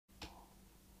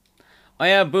Oh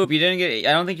yeah, Boop, you didn't get...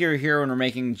 I don't think you were here when we're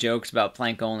making jokes about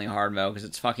plank-only hard mode, because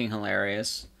it's fucking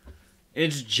hilarious.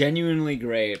 It's genuinely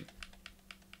great.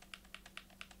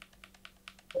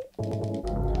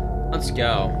 Let's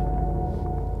go.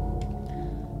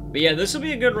 But yeah, this will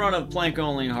be a good run of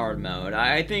plank-only hard mode.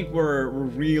 I think we're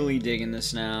really digging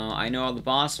this now. I know how the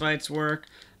boss fights work.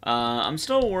 I'm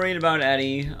still worried about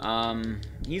Eddie.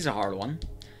 He's a hard one.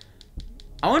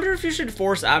 I wonder if you should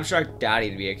force Abstract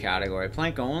Daddy to be a category.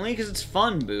 Plank only? Because it's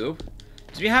fun, Boop.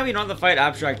 To be happy you don't have to fight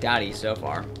Abstract Daddy so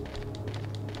far.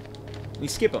 We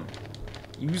skip him.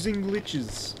 Using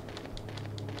glitches.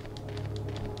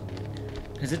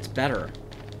 Because it's better.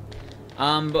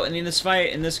 But in this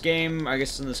fight, in this game, I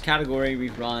guess in this category, we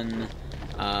run,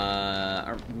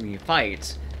 we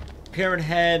fight Pyramid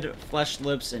Head, Flesh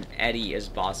Lips, and Eddie as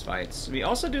boss fights. We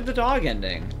also do the dog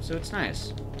ending, so it's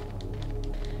nice.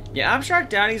 Yeah, Abstract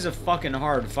Daddy's a fucking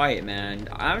hard fight, man.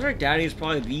 Abstract Daddy is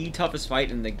probably the toughest fight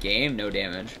in the game, no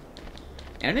damage.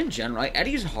 And in general, like,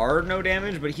 Eddie's hard, no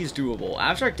damage, but he's doable.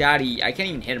 Abstract Daddy, I can't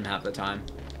even hit him half the time.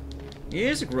 It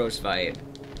is a gross fight.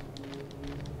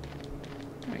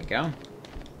 There you go.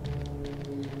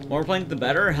 More plank the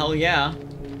better? Hell yeah.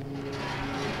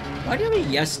 Why do you have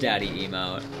a Yes Daddy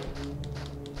emote?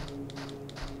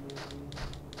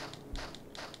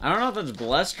 I don't know if that's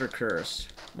blessed or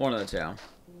cursed. One of the two.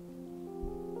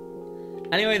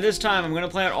 Anyway, this time I'm gonna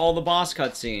play out all the boss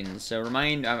cutscenes. So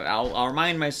I'll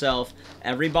remind myself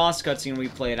every boss cutscene we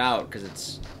played out because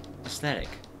it's aesthetic.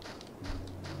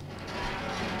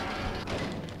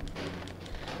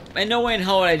 And no way in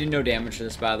hell would I do no damage to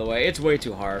this, by the way. It's way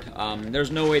too hard.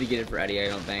 There's no way to get it for Eddie, I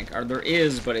don't think. Or there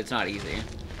is, but it's not easy.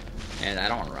 And I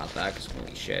don't want to route that, because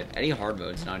holy shit. Eddie hard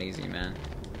mode's not easy, man.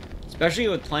 Especially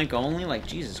with plank only, like,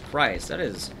 Jesus Christ. That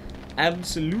is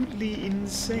absolutely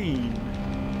insane.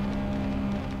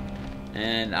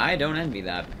 And I don't envy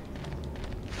that.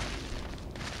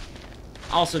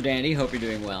 Also, Dandy, hope you're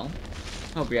doing well.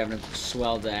 Hope you're having a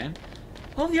swell day.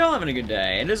 Hope you're all having a good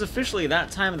day. It is officially that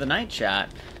time of the night,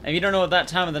 chat. And if you don't know what that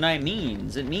time of the night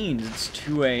means, it means it's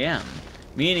 2 a.m.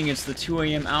 Meaning it's the 2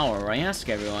 a.m. hour where I ask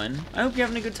everyone, I hope you're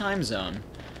having a good time zone.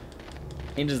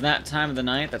 It is that time of the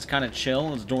night that's kind of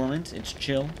chill, it's dormant, it's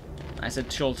chill. I said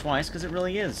chill twice because it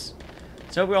really is.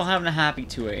 So I hope you're all having a happy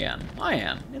 2 a.m. I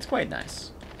am. It's quite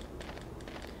nice.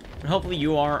 But hopefully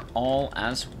you are all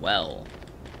as well.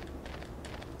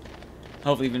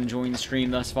 Hopefully you've been enjoying the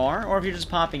stream thus far, or if you're just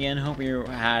popping in, hope you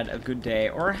had a good day,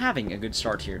 or having a good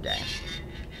start to your day.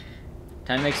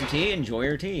 Time to make some tea, enjoy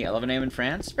your tea. 11 a.m. in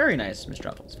France, very nice, Mr.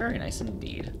 Truffles, very nice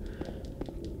indeed.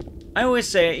 I always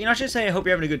say, you know, I should say I hope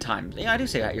you're having a good time. Yeah, I do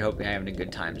say I hope you're having a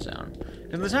good time zone.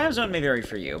 And the time zone may vary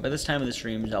for you, but this time of the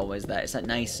stream is always that. It's that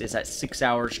nice, it's that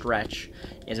 6-hour stretch.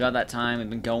 It's about that time,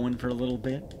 we've been going for a little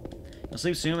bit. You'll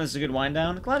sleep soon, this is a good wind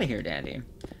down. Glad to hear, Dandy.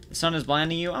 The sun is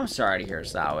blinding you? I'm sorry to hear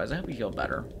Sawis. I hope you feel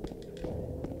better.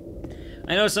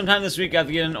 I know sometime this week I have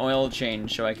to get an oil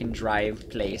change so I can drive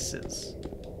places.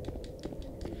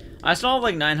 I still have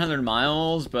like 900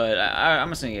 miles, but I'm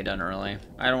just gonna get done early.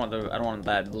 I don't want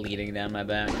that bleeding down my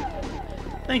back.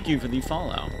 Thank you for the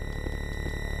follow.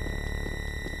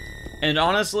 And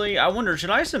honestly, I wonder, should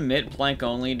I submit plank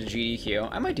only to GDQ?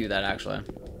 I might do that actually.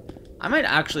 I might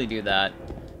actually do that.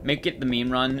 Make it the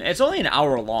meme run. It's only an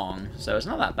hour long, so it's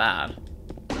not that bad.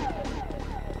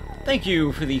 Thank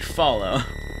you for the follow.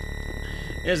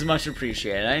 It is much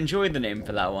appreciated. I enjoyed the name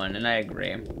for that one, and I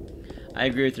agree. I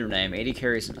agree with your name. 80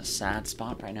 carries in a sad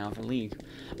spot right now for League.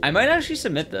 I might actually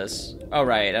submit this. Oh,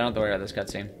 right. I don't have to worry about this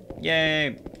cutscene.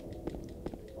 Yay.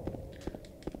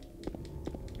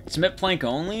 Submit plank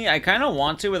only? I kind of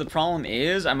want to, but the problem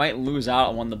is I might lose out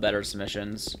on one of the better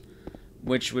submissions.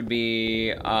 Which would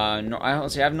be,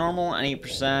 let's see, I have normal and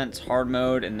 8%, hard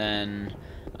mode, and then,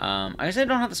 I guess I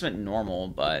don't have to submit normal,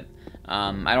 but, I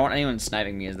don't want anyone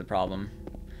sniping me is the problem.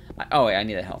 Oh, wait, I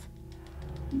need that health.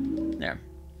 There.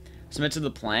 Submit to the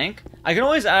plank. I can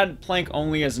always add plank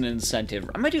only as an incentive.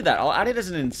 I might do that. I'll add it as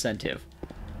an incentive.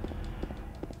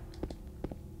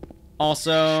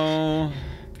 Also,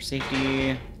 for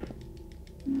safety...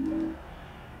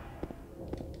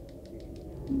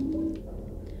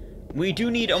 We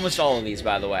do need almost all of these,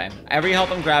 by the way. Every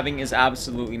health I'm grabbing is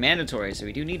absolutely mandatory, so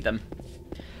we do need them.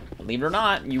 Believe it or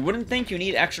not, you wouldn't think you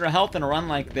need extra health in a run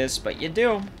like this, but you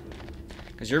do.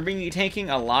 Because you're taking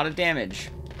a lot of damage.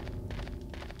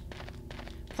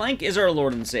 Plank is our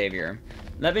Lord and Savior.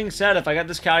 That being said, if I got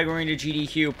this category into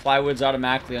GDQ, Plywood's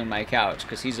automatically on my couch,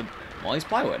 because he's he's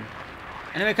Plywood.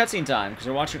 Anyway, cutscene time, because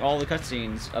we're watching all the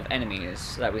cutscenes of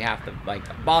enemies that we have to, like,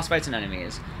 boss fights and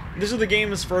enemies. This is the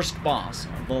game's first boss,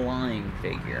 the Lying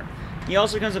Figure. He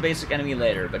also becomes a basic enemy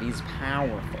later, but he's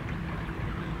powerful.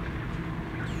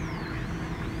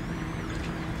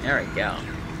 There we go.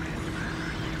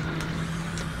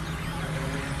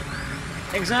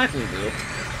 Exactly, dude.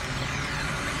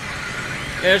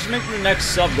 Yeah, just make the next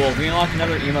sub goal. If we unlock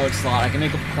another emote slot, I can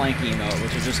make a plank emote,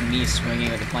 which is just me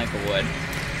swinging with a plank of wood.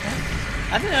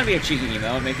 I think that'd be a cheeky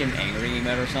emote, make an angry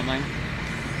emote or something.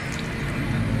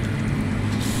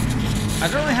 I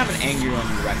don't really have an angry one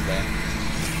directly.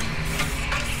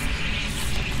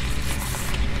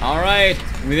 Alright,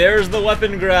 there's the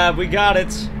weapon grab, we got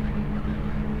it.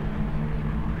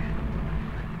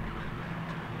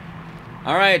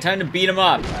 Alright, time to beat him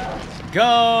up.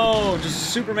 Go!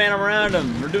 Just Superman around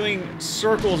him. We're doing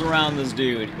circles around this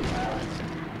dude.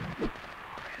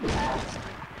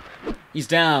 He's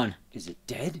down. Is it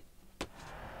dead?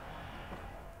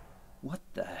 What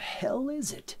the hell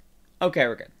is it? Okay,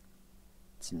 we're good.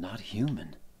 It's not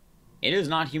human. It is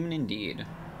not human indeed.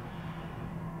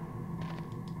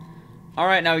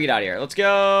 Alright, now we get out of here. Let's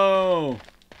go!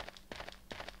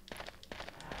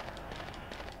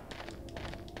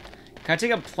 Can I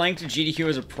take a planked GDQ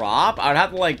as a prop? I would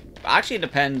have to, like... Actually, it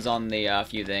depends on the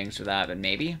few things for that, but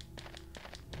maybe.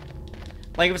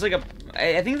 Like, if it's like a...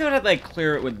 I think they would have to, like,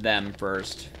 clear it with them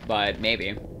first, but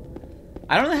maybe.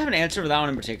 I don't really have an answer for that one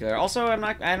in particular. Also, I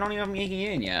don't even have making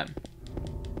it in yet.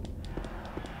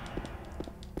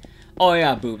 Oh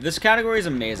yeah, Boop. This category is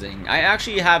amazing. I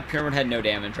actually have Pyramid Head no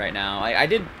damage right now. I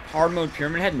did hard mode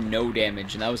Pyramid Head no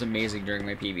damage, and that was amazing during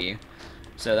my PB.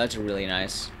 So that's really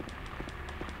nice.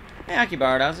 Hey,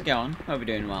 Akibard, how's it going? Hope you're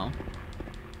doing well.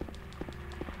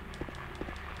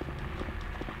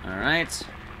 Alright.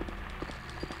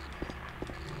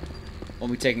 We'll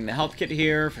be taking the health kit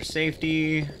here for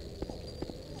safety.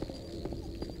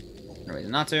 No reason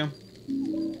not to.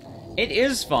 It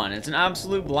is fun. It's an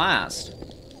absolute blast.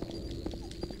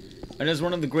 It is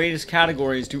one of the greatest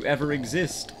categories to ever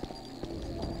exist.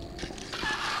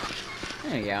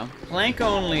 There you go. Plank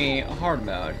only hard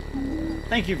mode.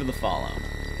 Thank you for the follow.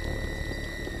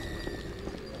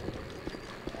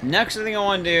 Next thing I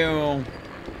want to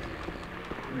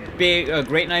do...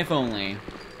 Great Knife only.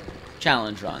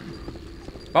 Challenge run.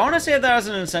 But I want to say that as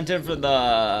an incentive for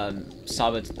the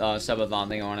subathon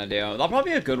thing I want to do. That'll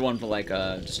probably be a good one for like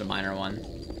just a minor one.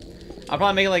 I'll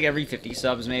probably make it like every 50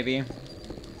 subs maybe.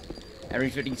 Every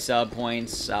 50 sub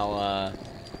points, I'll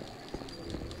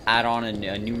add on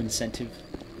a new incentive.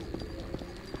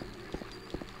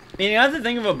 I mean, you have to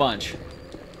think of a bunch.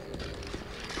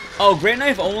 Oh, Great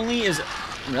Knife only is...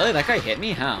 Really? That guy hit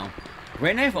me? How?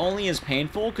 Great Knife only is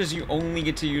painful because you only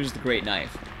get to use the Great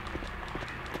Knife.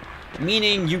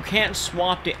 Meaning you can't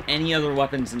swap to any other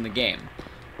weapons in the game.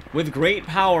 With great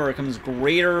power comes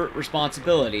greater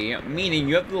responsibility, meaning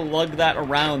you have to lug that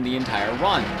around the entire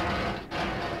run.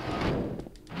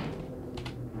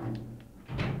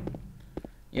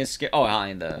 Yes, oh,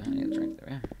 I need a drink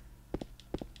there.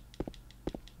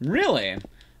 Really?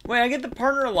 Wait, I get the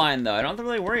partner line though. I don't have to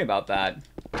really worry about that.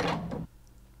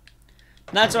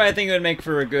 That's why I think it would make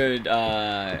for a good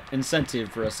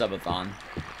incentive for a subathon.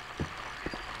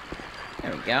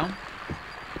 There we go.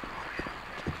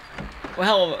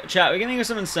 Well, chat, we can think of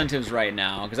some incentives right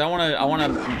now because I want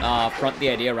to front the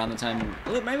idea around the time,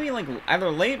 maybe like either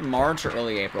late March or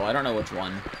early April. I don't know which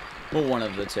one. Well, one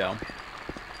of the two.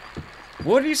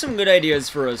 What would be some good ideas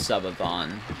for a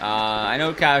subathon? I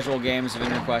know casual games have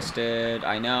been requested.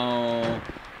 I know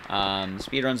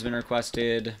speedrun's been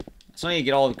requested. So I need to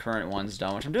get all the current ones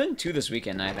done, which I'm doing 2 this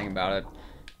weekend now I think about it.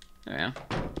 There we go.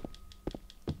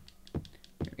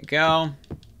 There we go.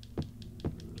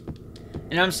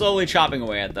 And I'm slowly chopping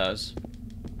away at those.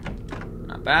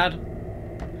 Not bad.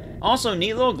 Also,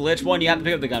 neat little glitch one. You have to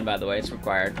pick up the gun, by the way. It's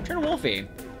required. Turn Wolfie.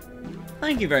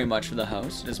 Thank you very much for the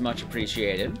host. It is much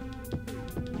appreciated.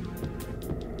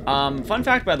 Fun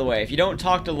fact, by the way, if you don't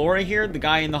talk to Laura here, the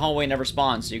guy in the hallway never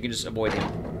spawns, so you can just avoid him.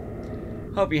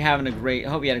 Hope you had a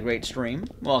great stream.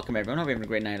 Welcome, everyone. Hope you're having a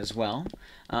great night as well.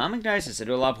 I'm Ignitus. I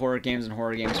do a lot of horror games and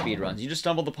horror game speedruns. You just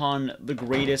stumbled upon the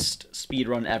greatest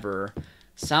speedrun ever.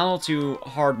 Sal 2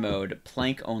 hard mode,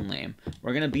 plank only.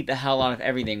 We're gonna beat the hell out of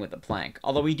everything with the plank.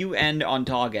 Although we do end on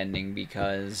dog ending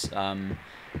because,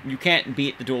 you can't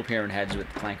beat the dual pyramid heads with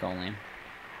plank only.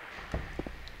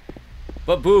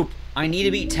 But Boop, I need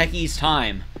to beat Techie's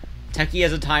time. Techie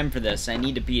has a time for this. I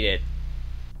need to beat it.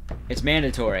 It's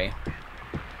mandatory.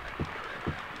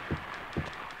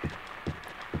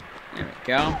 There we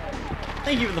go.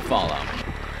 Thank you for the follow.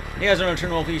 You guys don't know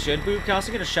Trinal Wolfie should. Boop, can I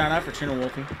also get a shout out for Trinal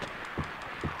Wolfie?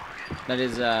 That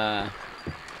is, I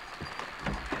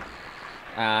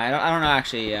don't know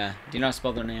actually, do you not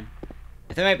spell their name?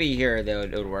 If they might be here, though,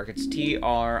 it would work. It's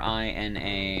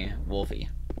Trina Wolfie.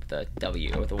 With a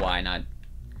W, with a Y, not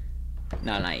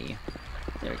an IE.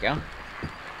 There we go.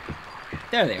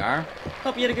 There they are.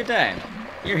 Hope you had a good day.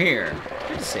 You're here.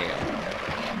 Good to see you.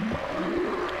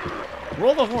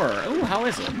 Roll the Horror. Ooh, how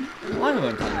is it? Well, I haven't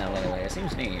been playing that lately. It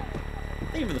seems neat.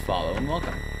 Thank you for the follow and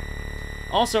welcome.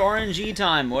 Also, RNG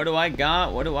time. What do I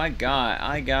got? What do I got?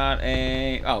 I got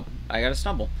a... Oh, I got a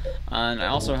stumble. And I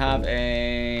also have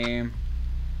a...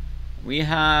 We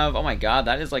have... Oh my god,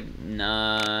 that is like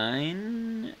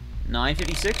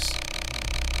 956?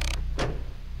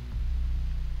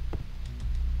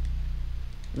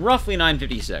 Roughly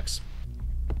 956.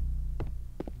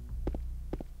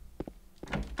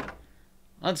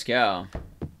 Let's go.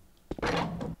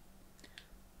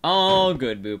 All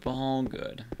good, Boop. All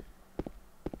good.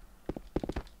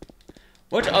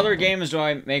 What other games do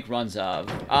I make runs of?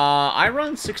 I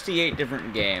run 68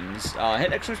 different games.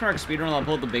 Hit exclamation mark speedrun, I'll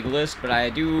pull up the big list, but I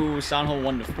do Silent Hill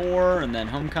 1 to 4, and then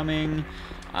Homecoming.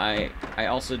 I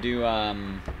also do,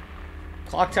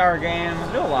 Clock Tower games.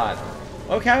 I do a lot.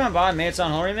 Oh, Capcom Bot made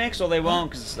Silent Hill remakes? Well, they won't,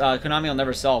 because Konami will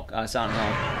never sell Silent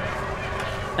Hill.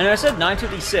 And I said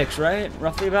 956, right?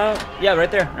 Roughly about? Yeah,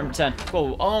 right there, number 10.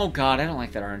 Cool. Oh, God, I don't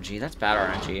like that RNG. That's bad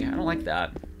RNG. I don't like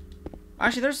that.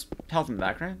 Actually, there's health in the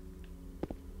back, right?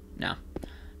 No.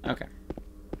 Okay.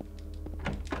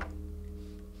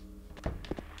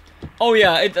 Oh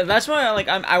yeah, that's why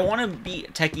I want to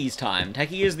beat Techie's time.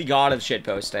 Techie is the god of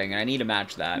shitposting, and I need to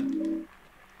match that.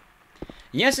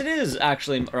 Yes, it is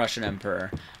actually Russian Emperor.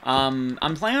 I'm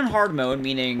playing on hard mode,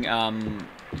 meaning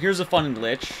here's a fun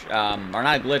glitch, or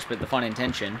not a glitch, but the fun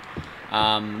intention.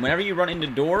 Whenever you run into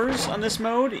doors on this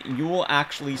mode, you will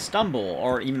actually stumble,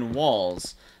 or even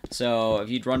walls. So if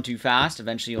you run too fast,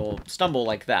 eventually you'll stumble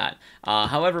like that.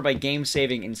 However, by game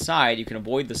saving inside, you can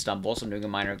avoid the stumble, so I'm doing a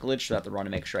minor glitch throughout the run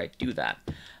to make sure I do that.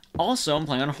 Also, I'm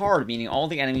playing on hard, meaning all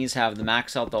the enemies have the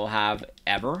max health they'll have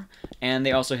ever, and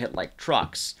they also hit like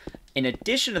trucks. In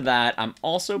addition to that, I'm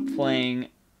also playing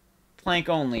Plank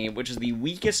Only, which is the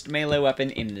weakest melee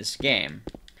weapon in this game.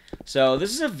 So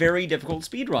this is a very difficult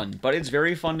speedrun, but it's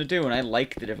very fun to do, and I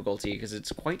like the difficulty because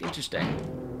it's quite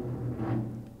interesting.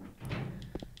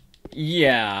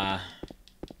 Yeah.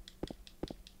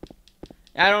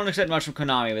 I don't expect much from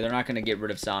Konami, but they're not going to get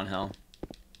rid of Silent Hill.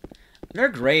 They're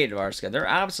great, Varska. They're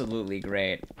absolutely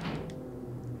great.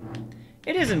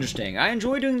 It is interesting. I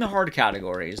enjoy doing the hard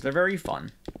categories. They're very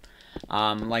fun.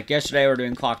 Like yesterday, we're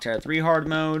doing Clock Tower 3 hard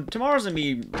mode. Tomorrow's going to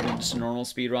be just a normal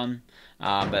speedrun.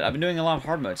 But I've been doing a lot of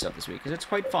hard mode stuff this week, because it's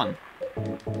quite fun.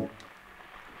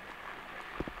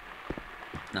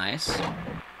 Nice.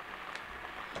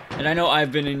 And I know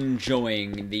I've been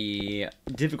enjoying the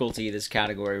difficulty this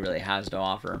category really has to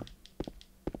offer.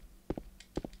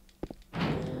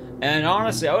 And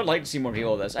honestly, I would like to see more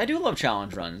people of this. I do love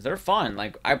challenge runs. They're fun.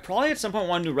 Like, I probably at some point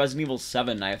want to do Resident Evil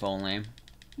 7 knife only.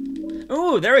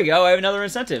 Ooh, there we go. I have another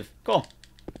incentive. Cool.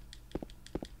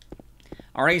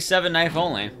 RE7 knife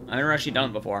only. I've never actually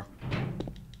done it before.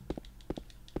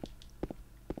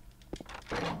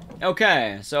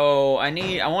 Okay, so I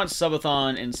want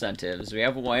subathon incentives. We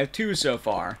have 2 so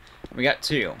far. We got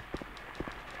 2.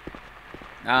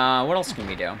 What else can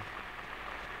we do?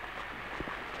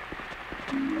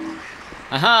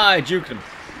 Aha, I juked him.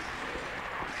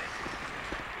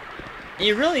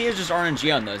 It really is just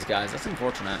RNG on those guys. That's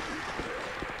unfortunate.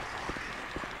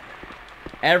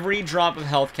 Every drop of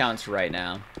health counts right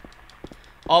now.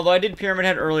 Although I did Pyramid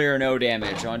Head earlier, no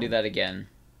damage. I want to do that again.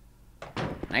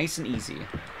 Nice and easy.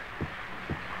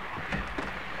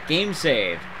 Game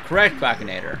saved. Correct,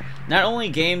 Quackinator. Not only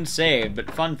game saved,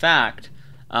 but fun fact.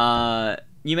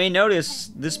 You may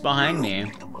notice this behind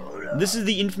me. This is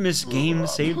the infamous game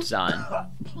saved sign.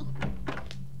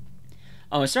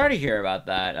 Oh, I'm sorry to hear about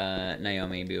that,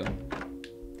 Naomi Boo.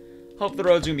 Hope the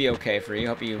road's gonna be okay for you.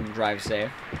 Hope you drive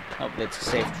safe. Hope it's a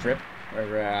safe trip,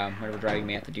 whatever drive you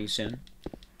may have to do soon.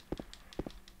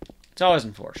 It's always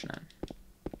unfortunate.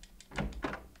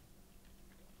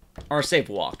 Or a safe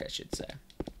walk, I should say.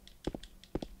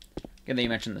 Good that you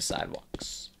mentioned the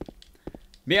sidewalks.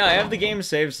 But yeah, I have the game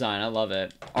save sign. I love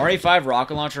it. RE5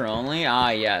 rocket launcher only?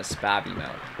 Ah, yes. Babby mode.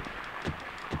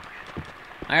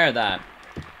 I heard that.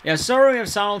 Yeah, so we have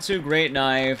Silent 2 Great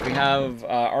Knife. We have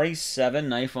RE7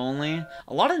 knife only.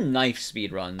 A lot of knife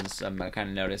speedruns I'm kind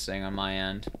of noticing on my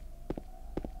end.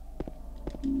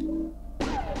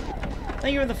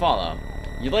 Thank you for the follow.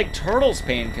 You like Turtles,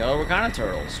 Painkiller? What kind of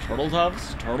turtles? Turtle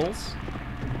doves? Turtles?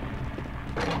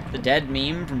 The dead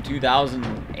meme from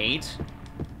 2008?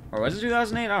 Or was it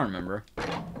 2008? I don't remember.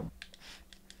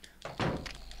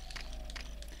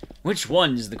 Which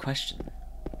one is the question?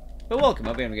 But welcome,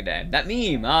 hope you have a good day. That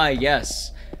meme, ah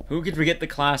yes. Who could forget the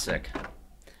classic?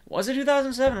 Was it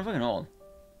 2007? I'm fucking old.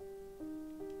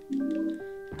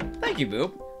 Thank you,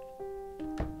 Boop.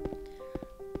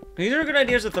 These are good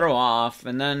ideas to throw off,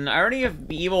 and then I already have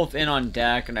Evil Within on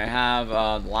deck, and I have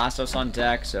The Last of Us on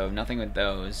deck, so nothing with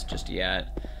those just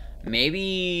yet.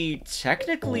 Maybe,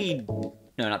 technically...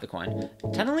 No, not the coin.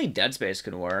 Technically, Dead Space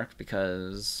could work,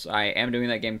 because I am doing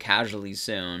that game casually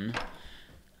soon.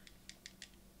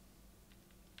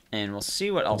 And we'll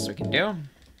see what else we can do.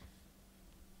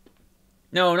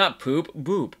 No, not poop.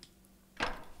 Boop.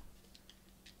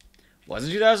 Was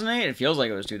it 2008? It feels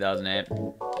like it was 2008.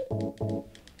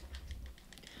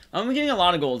 I'm getting a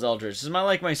lot of Gold Eldritch. This is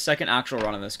my second actual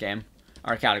run in this game.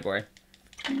 Our category.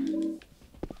 And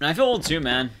I feel old too,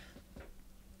 man.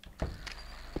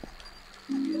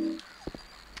 There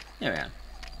we are.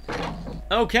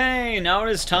 Okay, now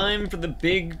it is time for the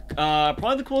big,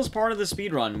 probably the coolest part of the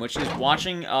speedrun, which is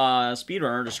watching a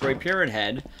speedrunner destroy Pyramid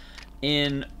Head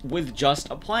with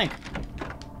just a plank.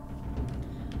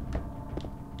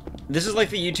 This is like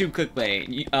the YouTube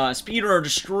clickbait. Speedrunner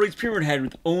destroys Pyramid Head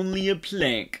with only a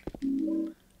plank.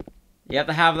 You have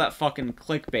to have that fucking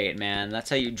clickbait, man. That's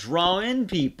how you draw in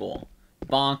people.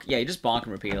 Bonk. Yeah, you just bonk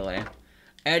them repeatedly.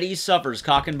 Eddie suffers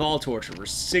cock and ball torture for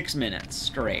 6 minutes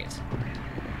straight.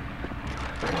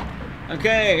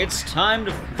 Okay, it's time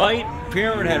to fight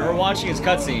Pyramid Head. We're watching his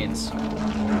cutscenes.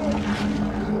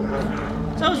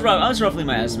 So that was roughly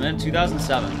my estimate,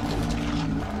 2007.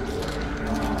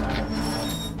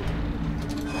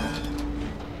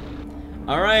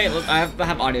 Alright, look, I have to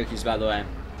have audio cues, by the way.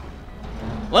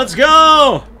 Let's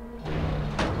go!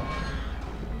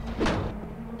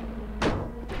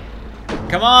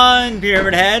 Come on,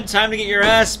 Pyramid Head, time to get your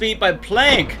ass beat by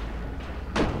Plank!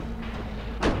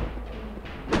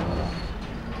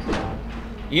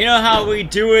 You know how we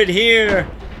do it here.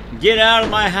 Get out of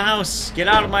my house. Get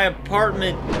out of my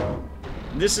apartment.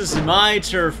 This is my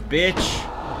turf, bitch.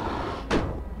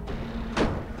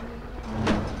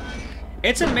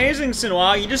 It's amazing,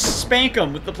 Sinwa. You just spank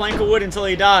him with the plank of wood until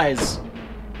he dies.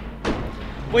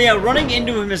 Well, yeah, running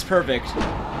into him is perfect.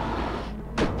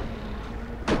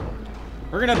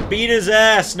 We're gonna beat his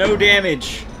ass. No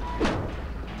damage.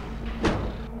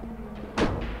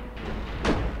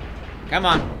 Come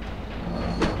on.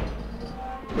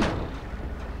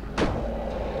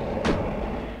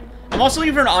 I'm also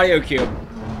looking for an audio cue.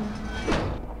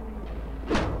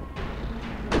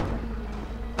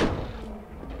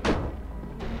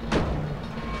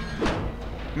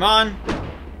 Come on.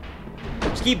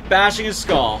 Just keep bashing his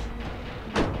skull.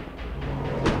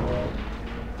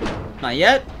 Not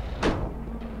yet.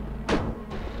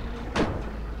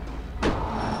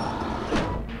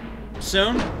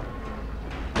 Soon.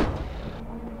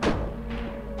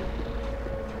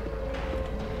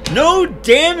 No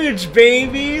damage,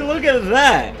 baby! Look at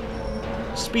that!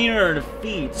 Speedrunner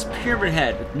defeats Pyramid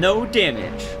Head with no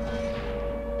damage.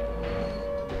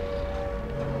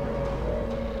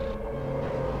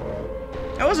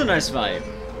 That was a nice fight.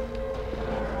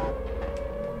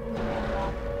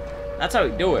 That's how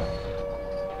we do it.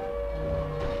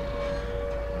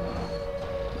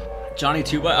 Johnny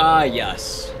Tuba?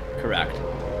 Yes. Correct.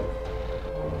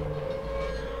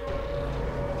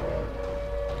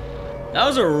 That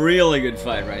was a really good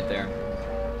fight right there.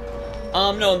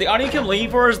 No, the audio I'm looking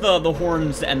for is the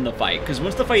horns to end the fight, because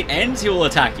once the fight ends, he will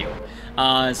attack you.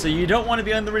 So you don't want to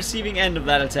be on the receiving end of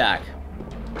that attack.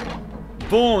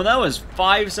 Boom, that was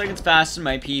 5 seconds faster than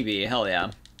my PB, hell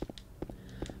yeah.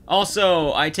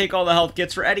 Also, I take all the health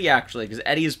kits for Eddie, actually, because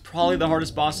Eddie is probably the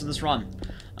hardest boss in this run.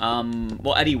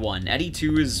 Well, Eddie 1. Eddie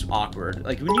 2 is awkward.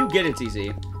 Like, when you get it, it's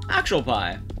easy. Actual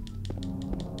Pie.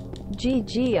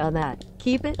 GG on that.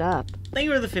 Keep it up. Thank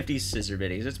you for the 50 scissor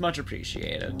biddies. It's much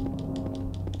appreciated.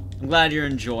 I'm glad you're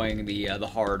enjoying the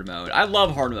hard mode. I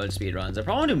love hard mode speedruns. I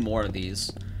probably want to do more of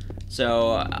these.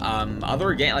 So,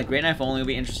 other game like Great Knife Only will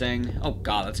be interesting. Oh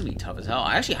god, that's gonna be tough as hell.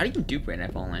 Actually, how do you even do Great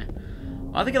Knife Only?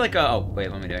 I'll have to get like a... Oh, wait,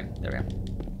 what am I doing? There we go.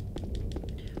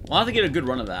 We'll have to get a good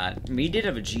run of that. We did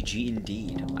have a GG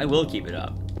indeed. I will keep it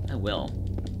up. I will.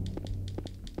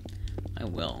 I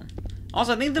will.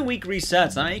 Also, I think the week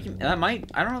resets. That might...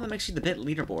 I don't know if that makes you the bit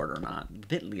leaderboard or not.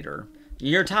 Bit leader.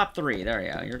 You're top 3. There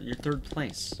you go. You're third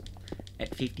place.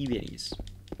 At 50 biddies.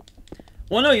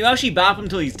 Well, no, you actually bap him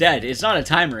until he's dead. It's not a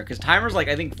timer, because timer's like,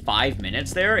 I think, 5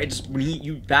 minutes there. It's when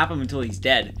you bap him until he's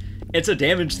dead. It's a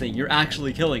damage thing. You're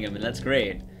actually killing him, and that's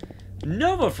great.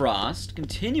 Nova Frost,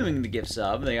 continuing the gift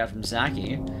sub they got from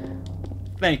Saki.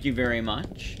 Thank you very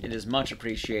much. It is much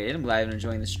appreciated. I'm glad you're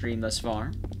enjoying the stream thus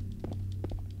far.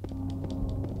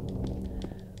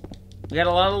 We got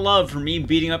a lot of love for me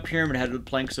beating up Pyramid Head with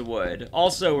planks of wood.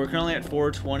 Also, we're currently at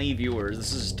 420 viewers.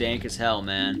 This is dank as hell,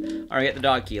 man. Alright, get the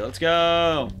dog key. Let's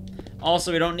go!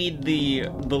 Also, we don't need the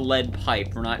lead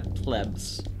pipe. We're not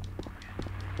plebs.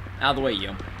 Out of the way,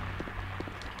 you.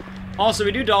 Also,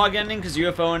 we do dog ending because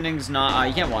UFO ending's not.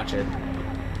 You can't watch it.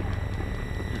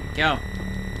 Go.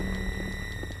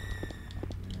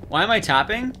 Why am I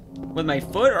tapping? With my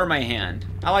foot or my hand?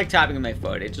 I like tapping with my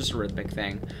foot. It's just a rhythmic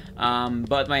thing.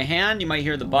 But my hand, you might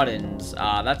hear the buttons.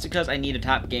 That's because I need to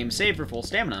tap game save for full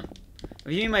stamina.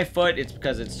 If you mean my foot, it's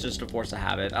because it's just a force of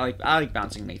habit. I like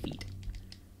bouncing my feet.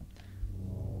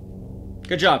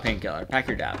 Good job, Painkiller. Pack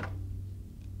your dab.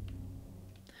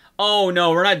 Oh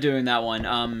no, we're not doing that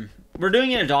one. We're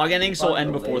doing it a dog ending, so we'll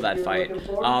end before that fight.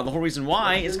 The whole reason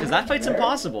why is because that fight's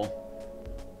impossible.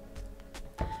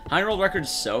 100 world records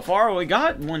so far? Well, we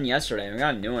got one yesterday. We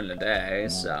got a new one today,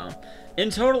 so... In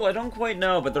total, I don't quite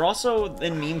know, but they're also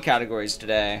in meme categories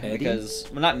today. Because...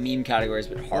 Well, not meme categories,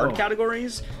 but hard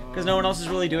categories. Because no one else is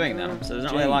really doing them. So there's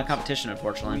not really a lot of competition,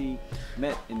 unfortunately. We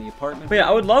met in the apartment. But yeah,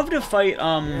 I would love to fight,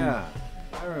 Yeah,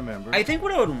 I remember. I think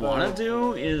what I would want to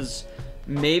do is...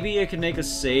 Maybe I could make a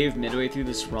save midway through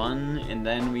this run, and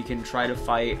then we can try to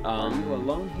fight, Are you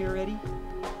alone here, Eddie?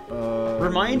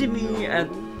 Reminded me at...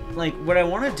 Like, what I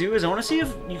want to do is I want to see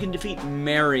if you can defeat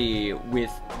Mary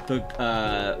with the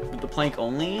plank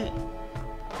only.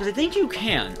 Because I think you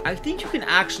can. I think you can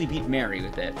actually beat Mary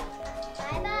with it.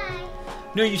 Bye-bye.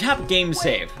 No, you tap game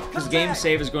save. Because game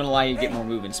save is going to allow you to get more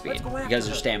movement speed. Because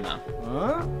of stamina.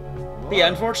 Huh? But yeah,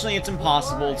 unfortunately it's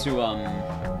impossible to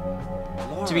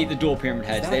beat the dual pyramid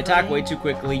heads. They attack way too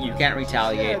quickly, you can't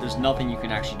retaliate, there's nothing you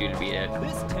can actually do to beat it.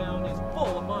 This town is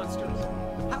full of monsters.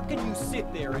 How can you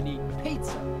sit there and eat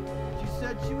pizza? She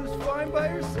said she was fine by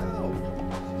herself.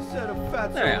 She said a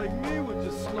fatso There. like me would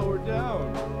just slow her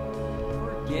down.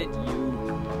 Forget you.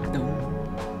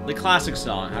 The classic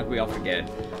song, how can we all forget?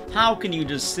 How can you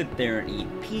just sit there and eat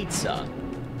pizza?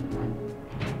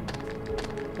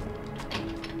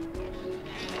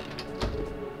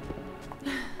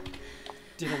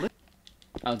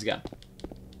 Let's go.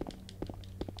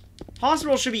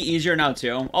 Hospital should be easier now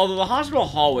too, although the hospital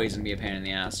hallways can be a pain in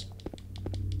the ass.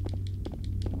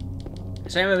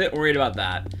 So I'm a bit worried about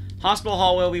that. Hospital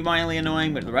hallway will be mildly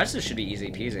annoying, but the rest of it should be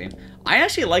easy peasy. I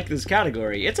actually like this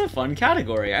category. It's a fun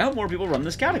category. I hope more people run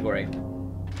this category.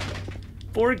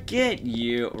 Forget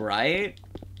you, right?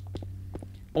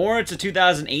 Or it's a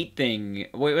 2008 thing.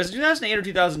 Wait, was it 2008 or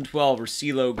 2012 where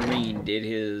CeeLo Green did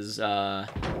his, the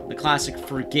classic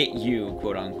Forget You,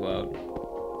 quote unquote.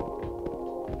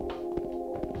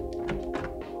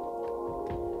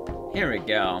 Here we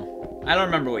go. I don't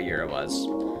remember what year it was.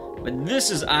 But this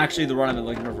is actually the run I've been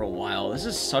looking for a while. This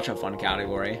is such a fun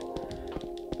category.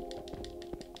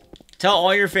 Tell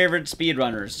all your favorite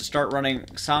speedrunners to start running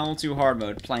Silent 2 hard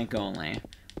mode, plank only.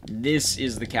 This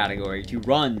is the category to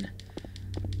run.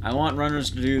 I want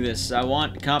runners to do this. I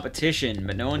want competition,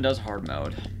 but no one does hard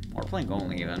mode. Or plank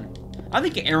only, even. I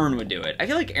think Aaron would do it. I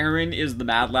feel like Aaron is the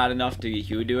mad lad enough to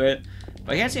he would do it.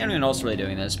 But I can't see anyone else really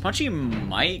doing this. Punchy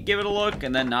might give it a look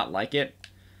and then not like it.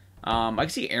 I can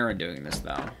see Aaron doing this,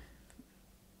 though.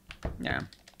 Yeah.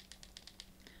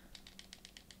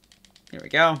 Here we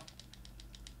go.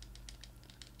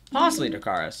 Possibly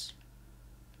Dakaris.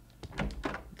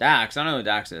 Dax. I don't know who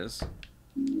Dax is.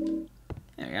 There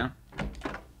we go.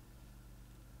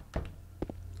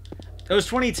 It was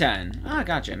 2010. Ah,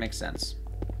 gotcha. It makes sense.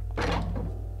 There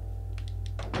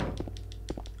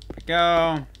we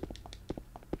go.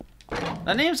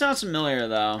 That name sounds familiar,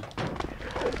 though.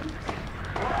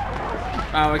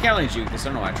 Oh, I can't really juke this. I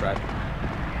don't know why I tried.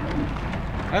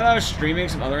 I thought I was streaming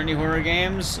some other indie horror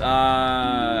games.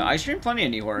 I stream plenty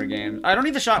of indie horror games. I don't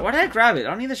need the shot. Why did I grab it? I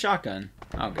don't need the shotgun.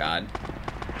 Oh, God.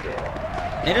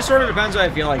 It just sort of depends what I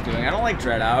feel like doing. I don't like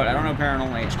Dread Out. I don't know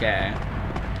Paranormal HK.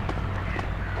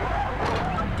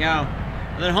 Go.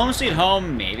 And then Home Sweet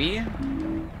Home, maybe?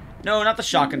 No, not the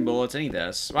shotgun bullets. I need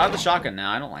this. Well, I have the shotgun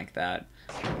now. I don't like that.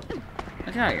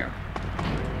 Get out of here.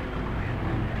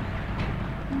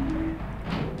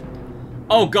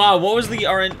 Oh God, what was the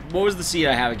seed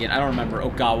I have again? I don't remember. Oh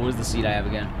God, what was the seed I have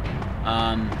again?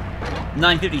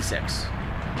 956.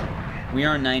 We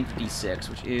are 956,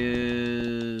 which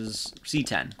is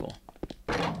C10. Cool.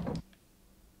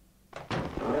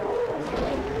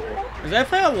 Because I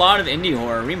play a lot of indie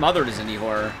horror. Remothered is indie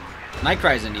horror.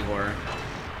 Nightcry is indie horror.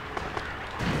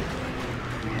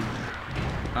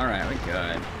 Alright, we're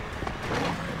good.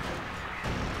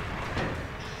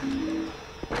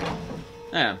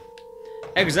 Yeah.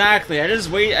 Exactly. I just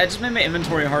made my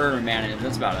inventory harder to manage.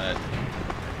 That's about it.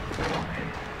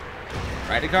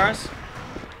 Right, Dakaris?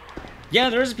 Yeah,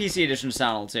 there is a PC edition of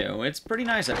Silent 2. It's pretty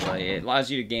nice, actually. It allows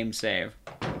you to game save.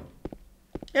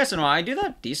 Yes, and I do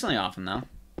that decently often, though.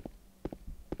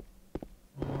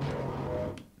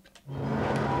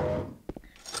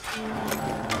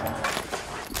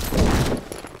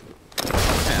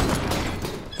 Yeah.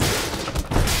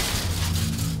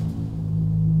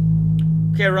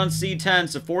 Okay, we're on C10,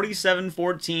 so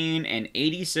 47-14 and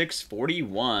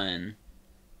 86-41.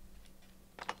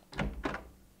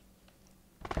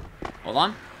 Hold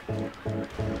on.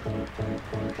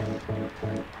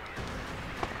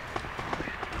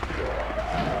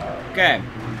 Okay,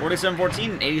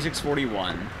 47-14 and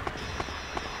 86-41.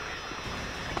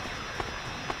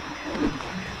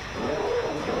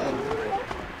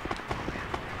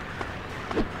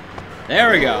 There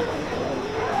we go.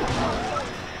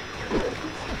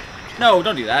 No,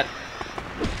 don't do that.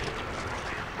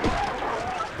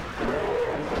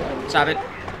 Stop it.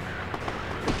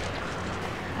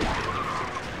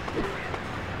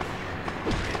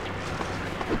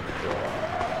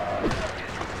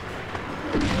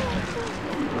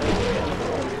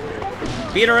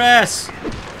 Beat her ass!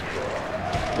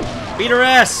 Beat her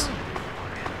ass!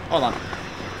 Hold on.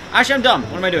 Actually, I'm dumb.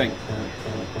 What am I doing?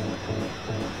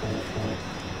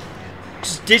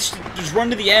 Just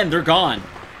run to the end. They're gone.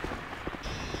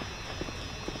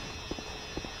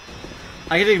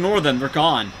 I can ignore them. They're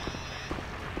gone.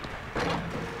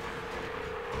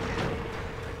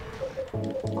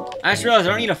 I just realized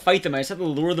I don't need to fight them. I just have to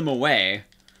lure them away.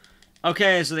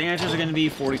 Okay, so the answers are going to be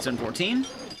 47-14.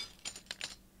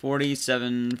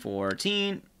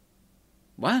 47-14.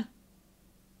 What?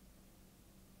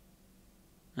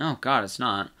 Oh, God, it's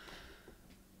not.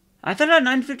 I thought I had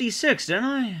 956, didn't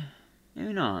I?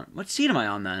 Maybe not. What seat am I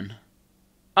on, then?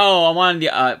 Oh, I'm on the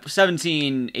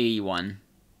 1781.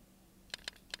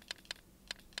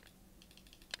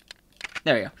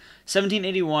 There we go.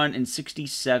 1781 and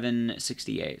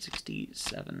 6768.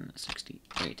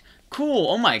 6768. Cool.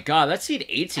 Oh my god, that's seat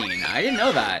 18. I didn't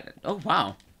know that. Oh,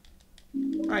 wow.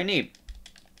 Alright, neat.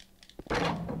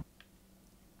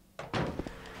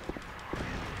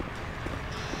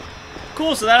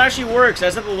 Cool, so that actually works. I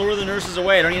just have to lure the nurses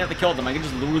away. I don't even have to kill them. I can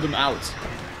just lure them out.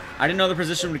 I didn't know the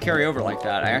position would carry over like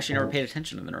that. I actually never paid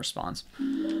attention to the nurse spawns.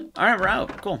 Alright, we're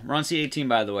out. Cool. We're on seat 18,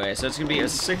 by the way. So it's going to be a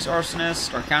 6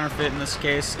 arsonist, or counterfeit in this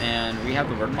case, and we have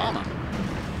the word mama.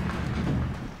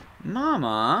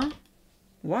 Mama?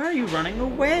 Why are you running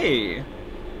away?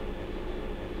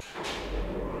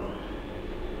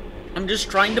 I'm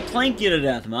just trying to plank you to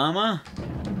death, mama.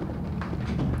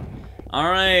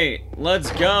 Alright,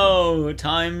 let's go.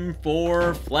 Time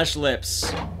for Flesh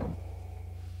Lips.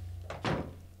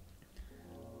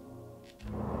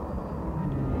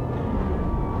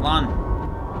 Hold on.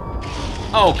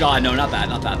 Oh god, no, not that,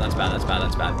 not that. That's bad, that's bad,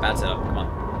 that's bad. Bad setup, come on.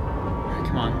 Alright,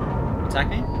 come on. Attack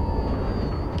me.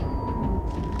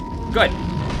 Good.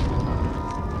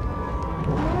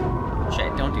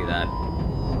 Shit, don't do that.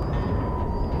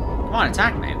 Come on,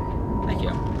 attack me. Thank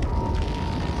you.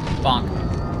 Bonk.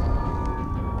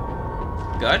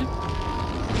 Good.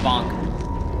 Bonk.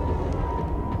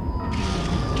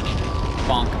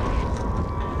 Bonk.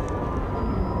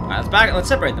 Alright, let's back. Let's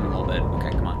separate them a little bit. Okay,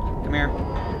 come on. Come here.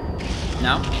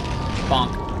 No.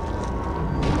 Bonk.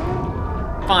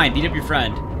 Fine, beat up your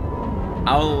friend.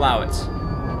 I'll allow it.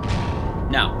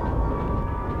 No.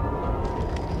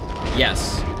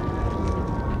 Yes.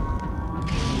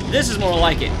 This is more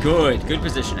like it. Good. Good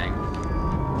positioning.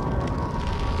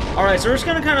 Alright, so we're just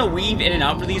gonna kind of weave in and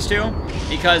out for these two.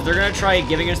 Because they're gonna try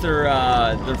giving us their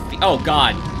feet. Oh,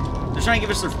 God. They're trying to give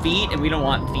us their feet, and we don't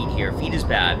want feet here. Feet is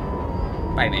bad.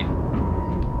 Bite me.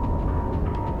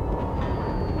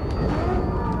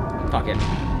 Fuck it.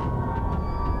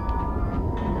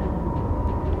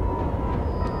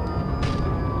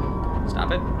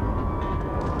 Stop it.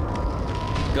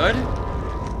 Good.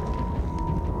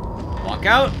 Walk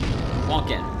out. Walk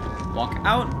in. Walk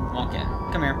out. Walk in.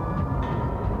 Come here.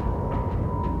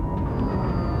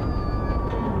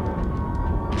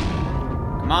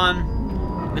 Come on.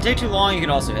 If they take too long, you can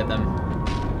also hit them.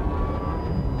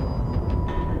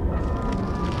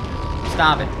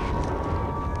 Stop it.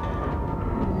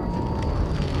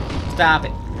 Stop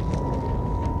it.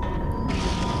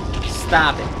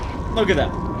 Stop it. Look at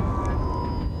them.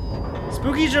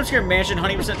 Spooky Jumpscare Mansion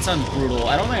 100% sounds brutal.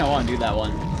 I don't think I want to do that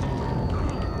one.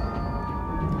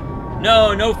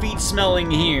 No, no feet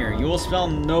smelling here. You will smell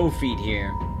no feet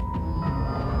here.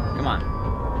 Come on.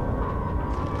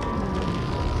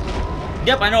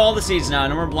 Yep, I know all the seeds now.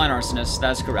 No more blind arsonists.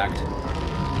 That's correct.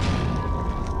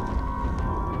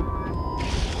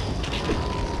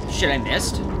 Shit, I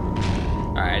missed?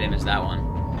 Alright, I didn't miss that one.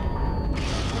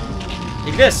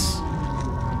 Take this!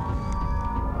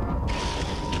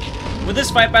 With this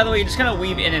fight, by the way, you just kind of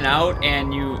weave in and out,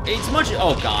 and you... It's much...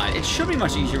 Oh, God. It should be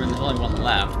much easier when there's only one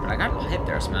left, but I got a hit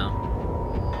there somehow.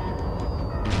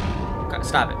 God,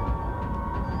 stop it.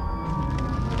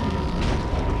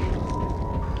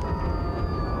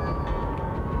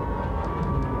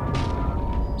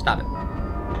 Stop it.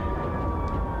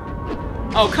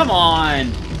 Oh, come on!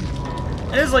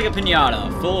 It is like a pinata,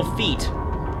 full of feet.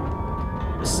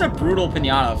 This is a brutal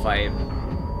pinata fight.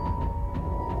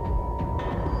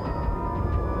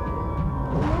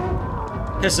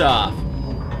 Piss off.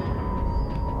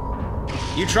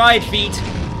 You tried, feet.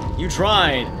 You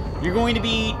tried. You're going to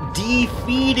be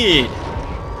defeated.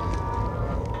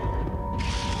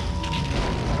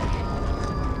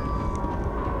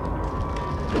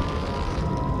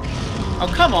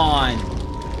 Oh, come on.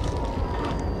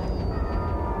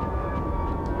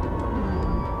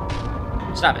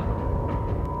 Stop it.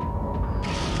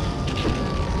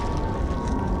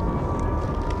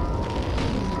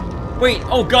 Wait,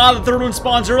 oh god, the third one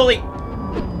spawns early.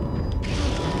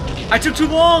 I took too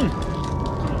long.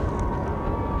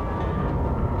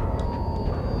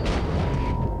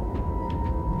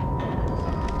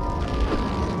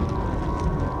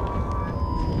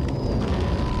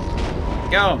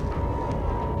 Go.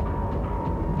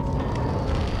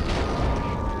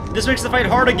 This makes the fight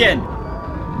hard again.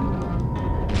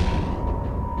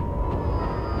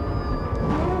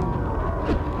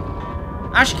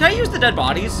 Actually, can I use the dead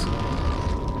bodies?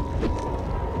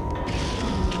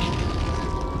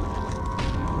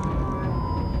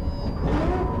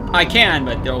 I can,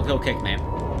 but he'll kick me.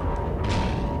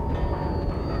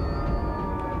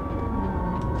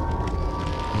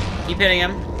 Keep hitting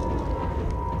him.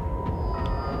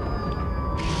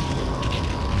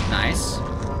 Nice.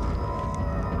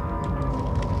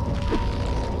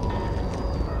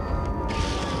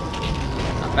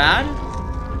 Not bad.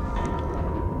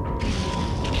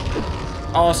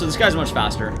 Oh, so this guy's much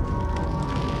faster.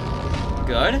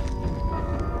 Good.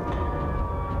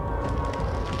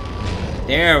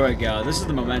 There we go. This is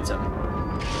the momentum.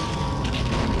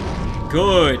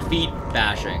 Good feet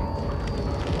bashing.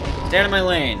 Stay out of my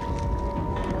lane.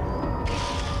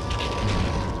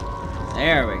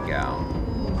 There we go.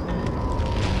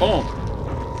 Boom.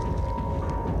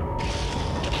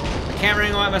 The camera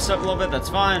angle might mess up a little bit. That's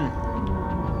fine.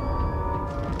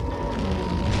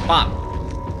 Pop.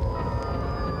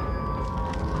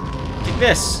 Take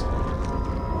this.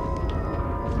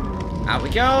 Out we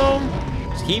go.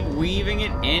 Just keep weaving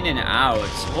it in and out.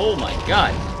 Oh my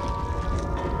god.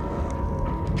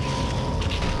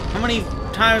 How many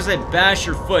times did I bash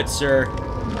your foot, sir?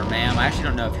 Or ma'am. I actually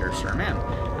don't know if you're sir or ma'am.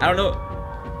 I don't know.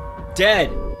 Dead.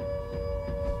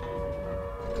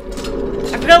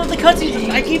 I forgot what the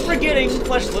cutscene. I keep forgetting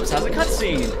Flesh Lips has a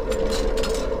cutscene.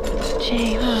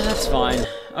 James. That's fine.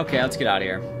 Okay, let's get out of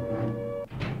here.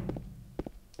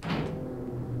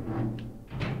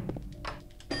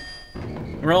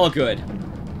 We're all good.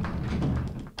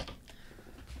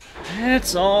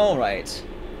 It's alright.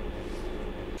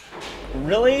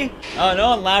 Really? Oh,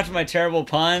 no one laughed at my terrible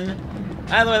pun?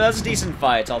 Either way, that's a decent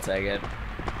fight. I'll take it.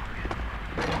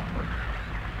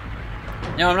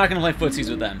 No, I'm not gonna play footsies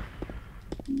with them.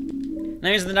 Now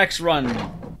here's the next run.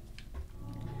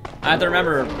 I have to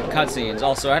remember cutscenes.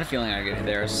 Also, I had a feeling I'd get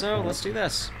there, so let's do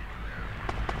this.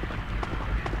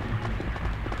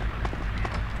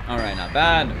 Alright, not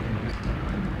bad.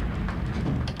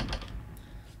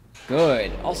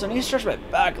 Good. Also, I need to stretch my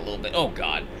back a little bit. Oh,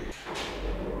 God.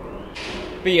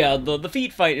 But yeah, the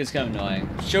feet fight is kind of annoying.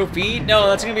 Show feet? No,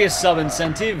 that's gonna be a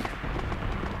sub-incentive.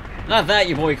 Not that,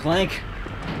 you boy Clank.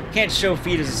 Can't show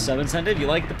feet as a sub-incentive. You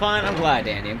like the pun? I'm glad,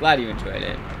 Danny. I'm glad you enjoyed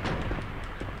it.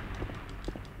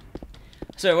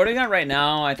 So, what do we got right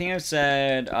now? I think I've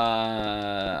said,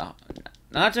 not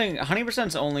doing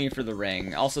 100% only for the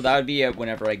ring. Also, that would be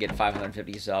whenever I get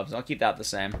 550 subs. I'll keep that the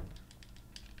same.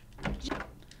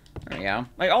 There we go.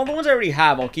 Like, all the ones I already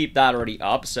have, I'll keep that already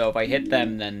up. So, if I hit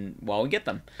them, then, well, we get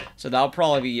them. So, that'll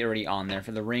probably be already on there.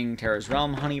 For the ring, Terra's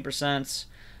Realm, 100%.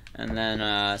 And then,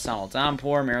 Soundwell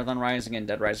Downpour, Marathon Rising, and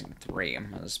Dead Rising 3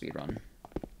 as a speedrun.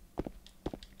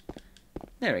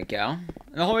 There we go.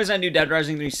 And the whole reason I do Dead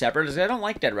Rising 3 separate is I don't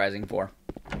like Dead Rising 4.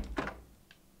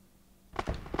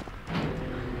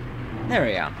 There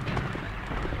we go.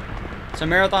 So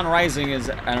Marathon Rising is,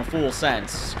 in a full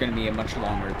sense, going to be a much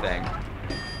longer thing.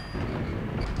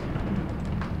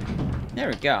 There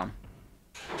we go.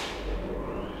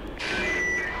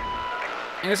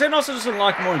 I guess I'd also just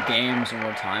unlock more games and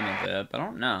more time with it, but I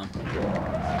don't know.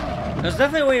 There's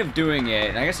definitely a way of doing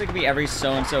it. I guess it could be every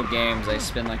so-and-so games I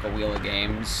spin like a wheel of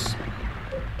games.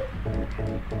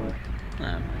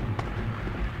 And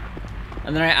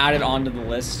then I add it onto the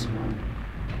list.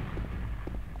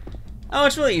 Oh,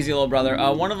 it's really easy, little brother.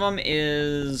 One of them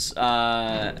is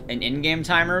an in-game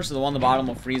timer, so the one on the bottom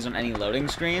will freeze on any loading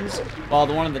screens, while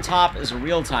the one at the top is a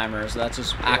real timer, so that's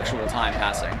just actual time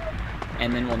passing.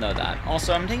 And then we'll know that.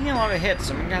 Also, I'm taking a lot of hits,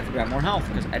 so I'm going to have to grab more health,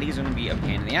 because Eddie's going to be a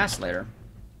pain in the ass later.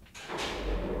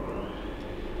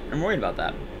 I'm worried about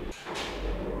that.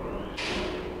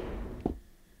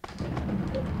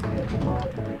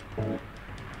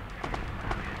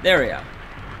 There we go.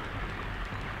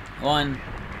 1,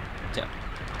 2.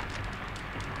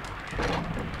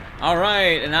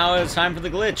 Alright, and now it's time for the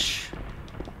glitch.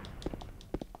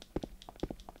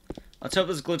 Let's hope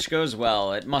this glitch goes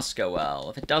well. It must go well.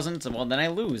 If it doesn't, well, then I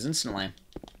lose instantly.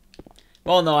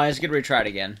 Well, no, I just get to retry it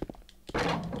again.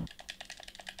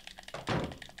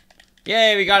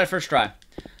 Yay, we got it first try.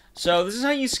 So, this is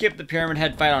how you skip the Pyramid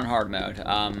Head fight on hard mode.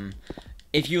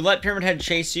 If you let Pyramid Head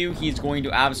chase you, he's going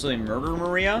to absolutely murder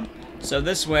Maria. So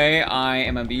this way, I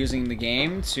am abusing the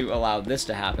game to allow this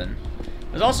to happen.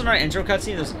 There's also not an intro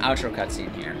cutscene, there's an outro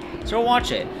cutscene here. So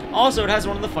watch it. Also, it has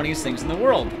one of the funniest things in the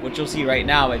world, which you'll see right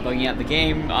now by bugging out the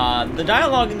game. The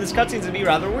dialogue in this cutscene is going to be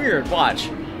rather weird. Watch.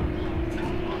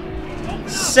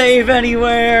 Save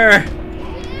anywhere!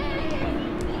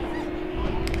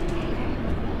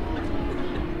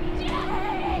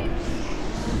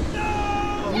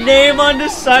 Name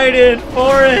undecided,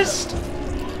 Forest!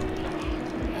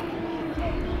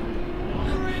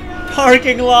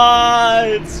 Parking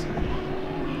lots!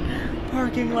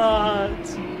 Parking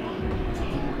lots!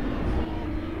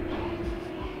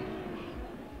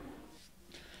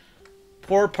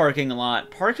 Poor parking lot.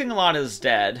 Parking lot is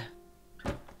dead.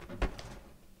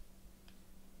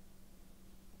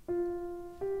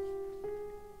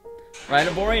 Right,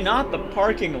 Abori? Not the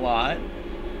parking lot.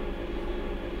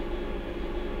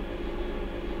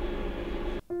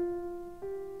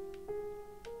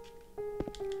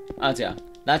 Yeah.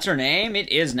 That's her name? It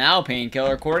is now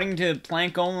Painkiller. According to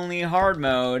Plank Only Hard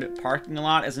Mode, Parking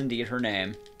Lot is indeed her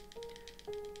name.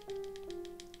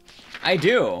 I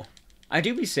do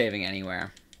be saving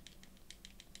anywhere.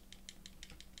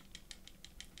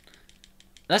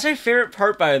 That's my favorite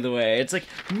part, by the way. It's like,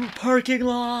 parking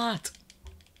lot!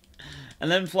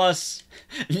 And then plus,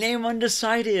 name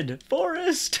undecided,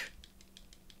 Forest!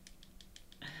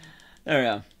 There we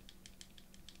go.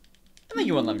 I think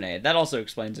you won lemonade. That also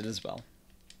explains it as well.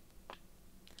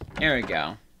 There we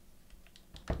go.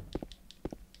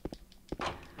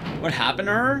 What happened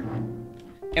to her?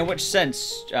 In which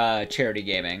sense, Charity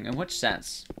Gaming? In which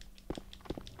sense?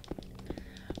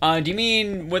 Do you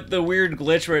mean with the weird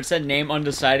glitch where it said name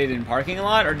undecided in parking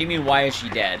lot? Or do you mean why is she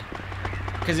dead?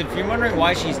 Because if you're wondering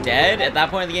why she's dead, at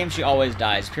that point in the game she always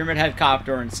dies. Pyramid Head copped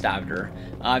her and stabbed her.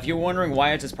 If you're wondering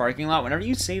why it's this parking lot, whenever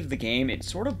you save the game, it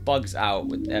sort of bugs out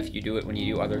if you do it when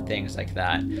you do other things like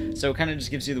that. So it kind of just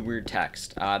gives you the weird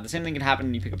text. The same thing can happen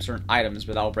when you pick up certain items,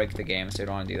 but that'll break the game, so you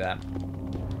don't want to do that.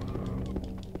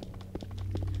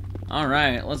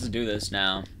 Alright, let's do this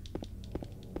now.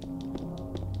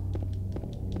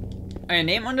 Alright,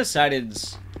 name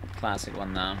undecided's classic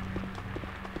one, though.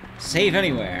 Save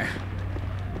anywhere.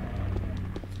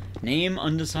 Name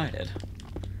undecided.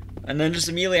 And then just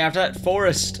immediately after that,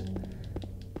 Forest.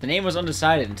 The name was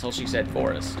undecided until she said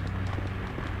Forest.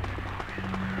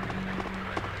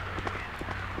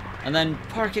 And then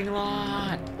parking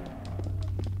lot.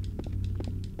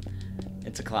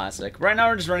 It's a classic. Right now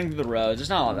we're just running through the roads. There's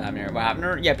not a lot that happened here. What happened to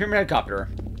her? Yeah, Pyramid Head copped her.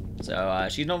 So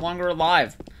she's no longer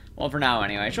alive. Well, for now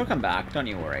anyway. She'll come back. Don't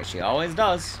you worry. She always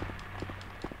does.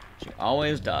 She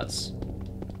always does.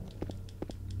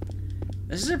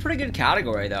 This is a pretty good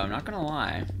category, though. I'm not gonna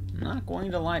lie. I'm not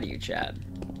going to lie to you, Chad.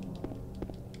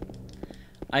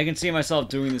 I can see myself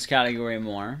doing this category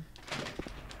more.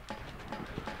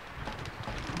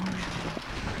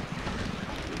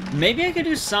 Maybe I could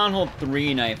do Soundhole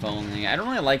 3 Knife Only. I don't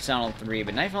really like Soundhole 3,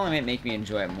 but Knife Only might make me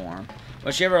enjoy it more.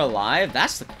 Was she ever alive?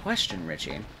 That's the question,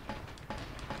 Richie.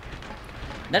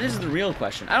 That is the real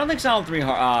question. I don't think Soundhole 3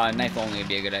 Knife Only would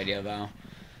be a good idea, though.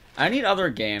 I need other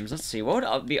games. Let's see. What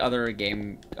would be other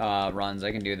game runs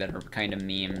I can do that are kind of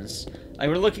memes? Like,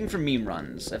 we're looking for meme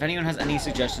runs. If anyone has any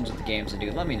suggestions of the games to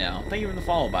do, let me know. Thank you for the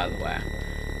follow, by the way.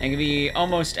 It can be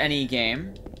almost any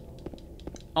game.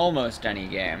 Almost any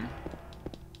game.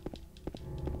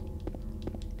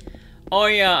 Oh,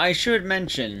 yeah, I should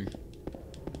mention,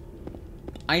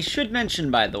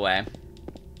 by the way.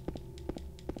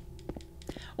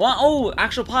 Well, oh,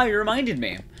 Actual Pie, you reminded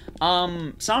me.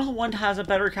 Soundhole 1 has a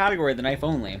better category than Knife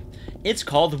Only. It's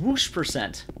called Whoosh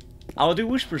Percent. I'll do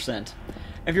Whoosh Percent.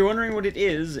 If you're wondering what it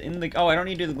is, in the... Oh, I don't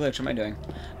need to do the glitch. What am I doing?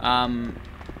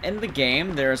 In the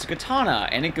game, there's a katana,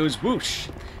 and it goes whoosh.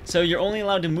 So you're only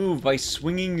allowed to move by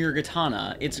swinging your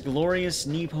katana. It's glorious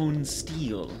Nippon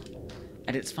steel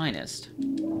at its finest.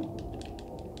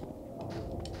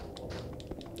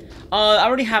 I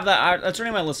already have that. That's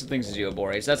already my list of things to do,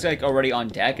 Boris. That's like already on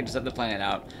deck. I just have to plan it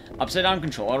out. Upside down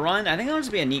controller run. I think that would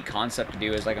just be a neat concept to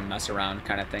do as like a mess around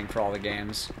kind of thing for all the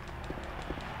games.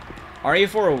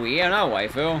 RE4 Wii? I'm not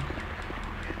waifu.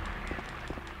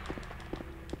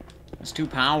 It's too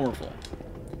powerful.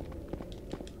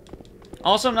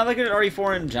 Also, I'm not that good at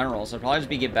RE4 in general, so I'd probably just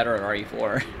get better at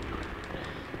RE4.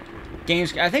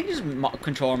 Games, I think just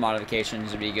controller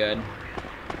modifications would be good.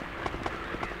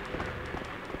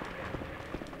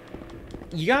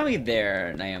 You got me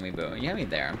there, Naomi Boo. You got me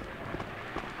there.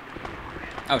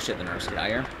 Oh shit, the nerves get out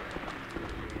here.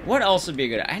 What else would be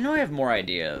good? I know I have more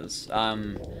ideas.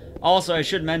 Also, I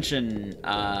should mention,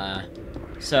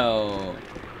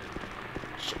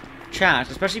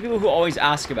 chat, especially people who always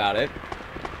ask about it,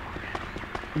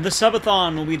 the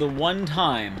subathon will be the one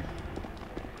time,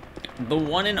 the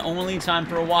one and only time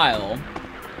for a while,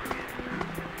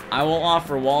 I will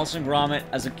offer Wallace and Gromit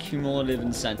as a cumulative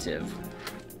incentive.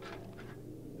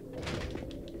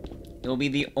 It will be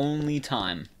the only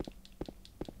time.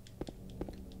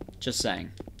 Just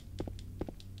saying.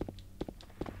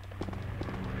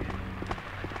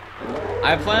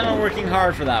 I plan on working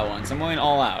hard for that one, so I'm going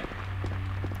all out.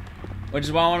 Which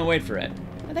is why I want to wait for it.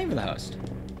 And thank you for the host.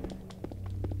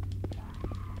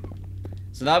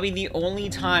 So that'll be the only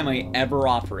time I ever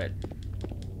offer it.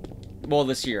 Well,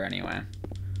 this year anyway.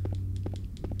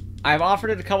 I've offered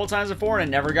it a couple times before and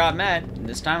it never got met. And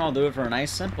this time I'll do it for a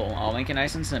nice simple. I'll make it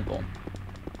nice and simple.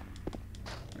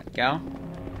 There we go.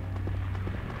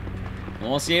 And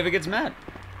we'll see if it gets met.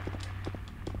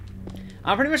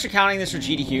 I'm pretty much accounting this for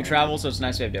GDQ travel, so it's a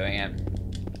nice way of doing it.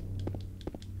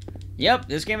 Yep,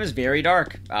 this game is very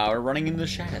dark. We're running into the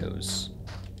shadows.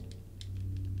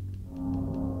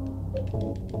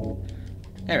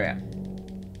 There we go.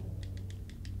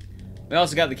 We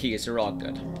also got the keys, so we're all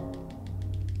good.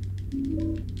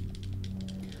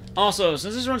 Also,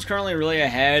 since this one's currently really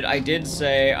ahead, I did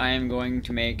say I am going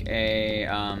to make a,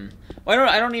 well,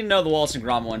 I don't need to know the Wallace and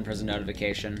Gromit one as a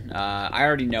notification. I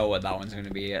already know what that one's going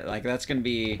to be. Like, that's going to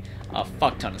be a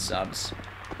fuck ton of subs.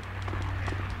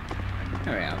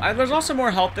 There we go. There's also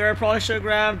more help there I probably should have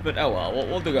grabbed, but oh well,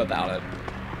 we'll do without it.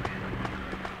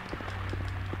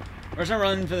 First time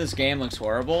running for this game looks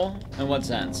horrible. In what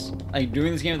sense? Like,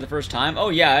 doing this game for the first time? Oh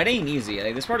yeah, it ain't easy.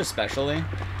 Like, this part especially.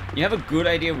 You have a good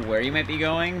idea of where you might be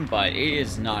going, but it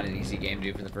is not an easy game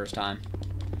to do for the first time.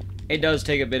 It does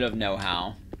take a bit of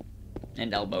know-how.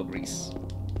 And elbow grease.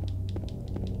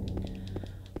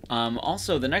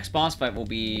 Also, the next boss fight will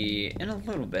be in a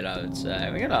little bit, I would say.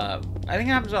 I think it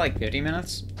happens about like 50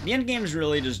 minutes. The end games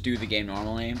really just do the game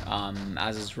normally,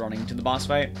 as it's running to the boss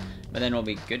fight. But then we'll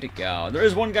be good to go. There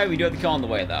is one guy we do have to kill on the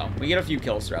way, though. We get a few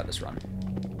kills throughout this run.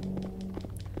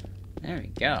 There we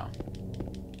go.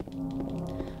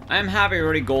 I'm happy we're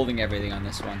already golding everything on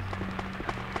this one.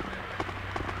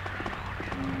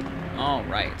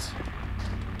 Alright.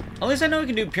 At least I know we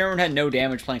can do Pyramid Head no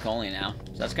damage plank only now.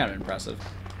 So that's kind of impressive.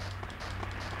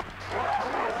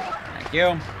 Thank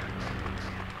you.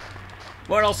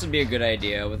 What else would be a good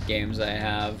idea with games I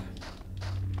have?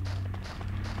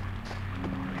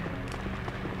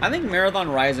 I think Marathon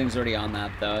Rising's already on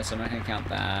that, though, so I'm not going to count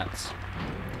that.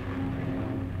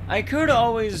 I could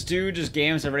always do just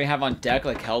games I already have on deck,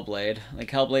 like Hellblade.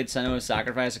 Like Hellblade Senua's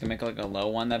Sacrifice, I can make like a low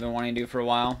one that I've been wanting to do for a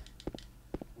while.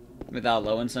 Without a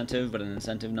low incentive, but an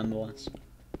incentive nonetheless.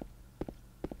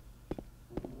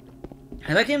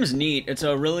 And that game is neat. It's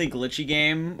a really glitchy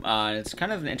game. It's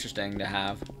kind of interesting to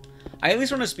have. I at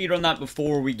least want to speedrun that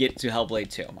before we get to Hellblade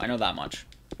 2. I know that much.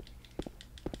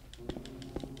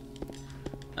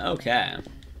 Okay.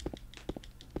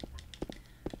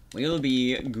 We'll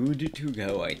be good to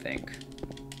go, I think.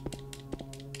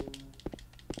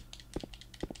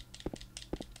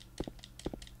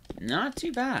 Not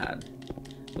too bad.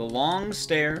 The long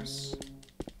stairs.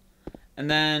 And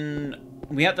then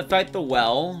we have to fight the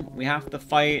well. We have to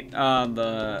fight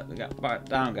the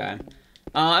down guy.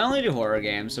 I only do horror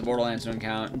games, so Borderlands don't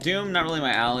count. Doom, not really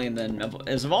my alley. And then,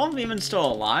 is Evolve even still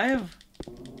alive?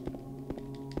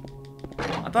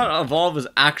 I thought Evolve was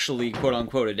actually,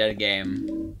 quote-unquote, a dead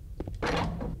game.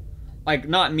 Like,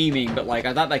 not memeing, but, like,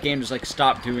 I thought that game just, like,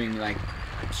 stopped doing, like,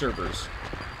 servers.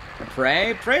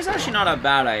 Prey? Prey's actually not a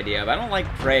bad idea, but I don't like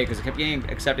Prey because it kept getting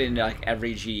accepted into, like,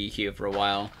 every GEQ for a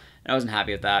while. And I wasn't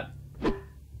happy with that.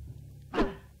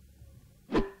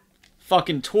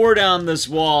 Fucking tore down this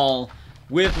wall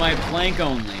with my plank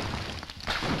only.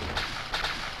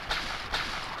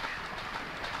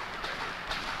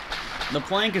 The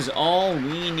plank is all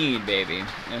we need, baby.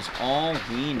 That's all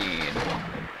we need.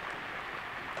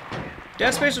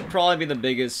 Dead Space would probably be the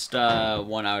biggest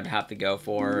one I would have to go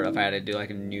for if I had to do like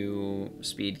a new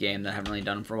speed game that I haven't really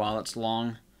done for a while that's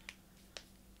long.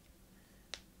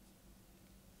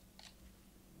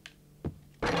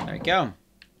 There we go.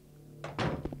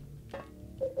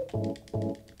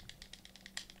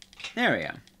 There we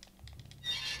go.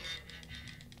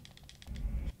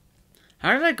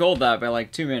 How did I gold that by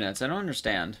like 2 minutes? I don't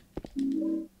understand.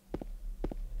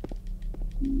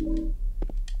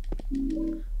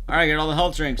 Alright, get all the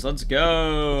health drinks. Let's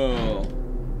go.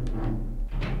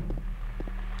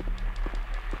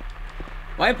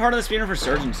 Why part of the speedrun for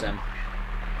Surgeon Sim?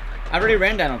 I've already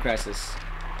ran Dino Crisis.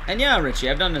 And yeah, Richie,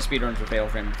 I've done a speedrun for Fatal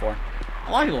Frame before.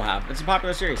 A lot of people have. It's a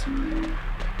popular series.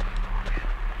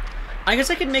 I guess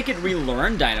I could make it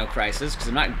relearn Dino Crisis, because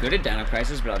I'm not good at Dino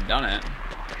Crisis, but I've done it.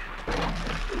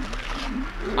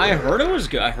 I heard it was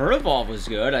good. I heard Evolve was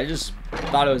good. I just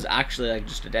thought it was actually like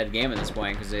just a dead game at this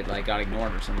point, because it like got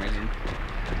ignored for some reason.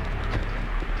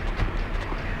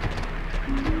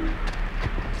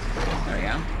 There we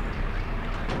go.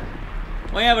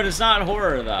 Well, yeah, but it's not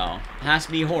horror, though. It has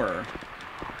to be horror.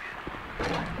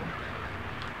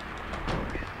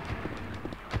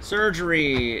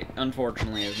 Surgery,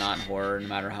 unfortunately, is not horror, no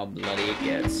matter how bloody it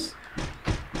gets.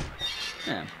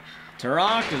 Yeah.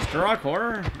 Turok? Is Turok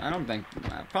horror? I don't think...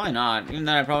 probably not. Even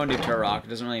then, I'd probably do Turok. It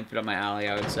doesn't really fit up my alley,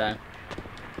 I would say.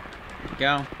 There we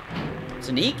go. It's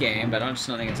a neat game, but I just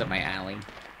don't think it's up my alley.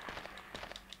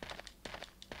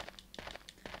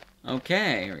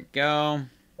 Okay, here we go.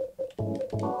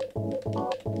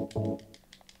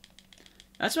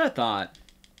 That's what I thought.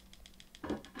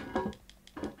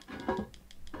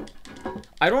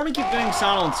 I don't want to keep doing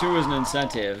Silent Hill 2 as an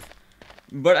incentive,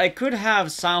 but I could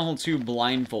have Silent Hill 2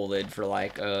 blindfolded for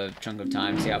like a chunk of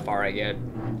time, see how far I get.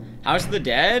 House of the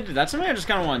Dead? That's something I just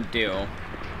kind of want to do.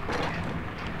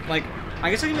 Like, I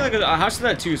guess I can do like a House of the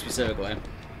Dead 2 specifically.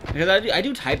 Because I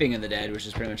do Typing of the Dead, which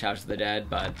is pretty much House of the Dead,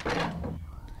 but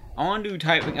I want to do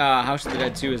typing House of the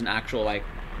Dead 2 as an actual like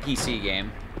PC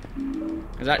game.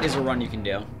 Because that is a run you can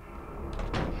do.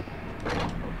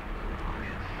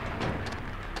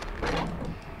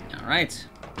 Alright.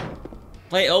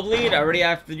 Play Illbleed? I already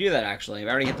have to do that, actually. I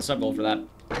already hit the sub goal for that.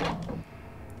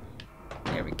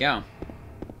 There we go.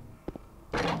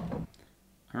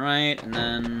 Alright, and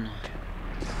then...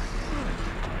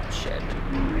 shit.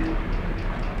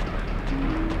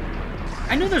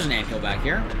 I knew there's an anthill back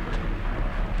here.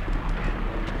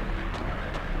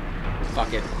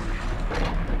 Fuck it.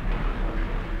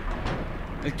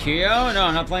 With Kyo? No,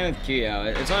 I'm not playing with Kyo.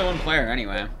 It's only one player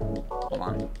anyway. Hold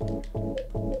on.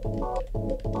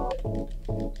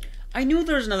 I knew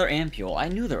there was another ampule. I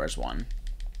knew there was one.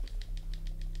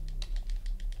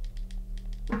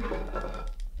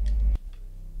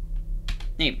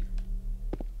 Neat.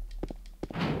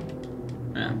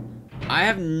 Yeah. I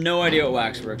have no idea what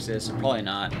Waxworks is, so probably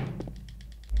not.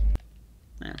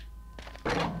 Yeah.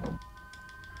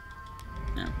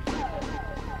 Yeah.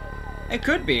 It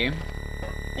could be.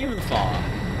 Even the Fallout.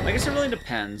 I guess it really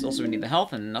depends. Also, we need the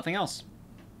health and nothing else.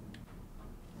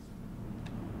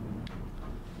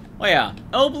 Well, yeah.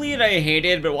 Illbleed I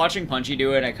hated, but watching Punchy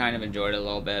do it, I kind of enjoyed it a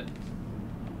little bit.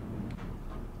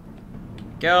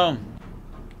 Go.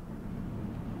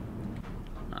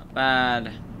 Not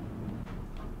bad.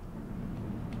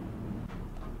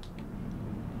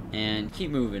 And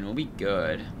keep moving. We'll be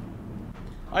good.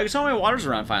 Oh, I can tell my water's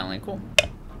around finally. Cool.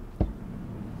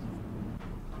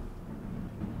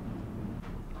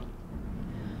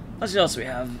 Let's see what else we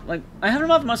have. Like, I haven't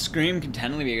enough Must Scream can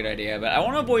technically be a good idea, but I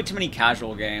want to avoid too many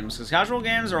casual games, because casual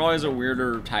games are always a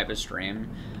weirder type of stream.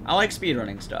 I like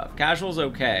speedrunning stuff. Casual's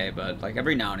okay, but, like,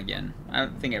 every now and again. I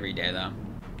don't think every day, though.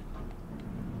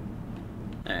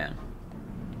 Yeah.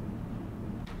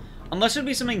 Unless it'd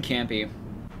be something campy.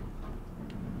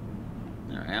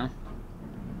 There we go.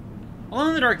 Alone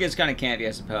in the Dark is kind of campy,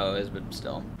 I suppose, but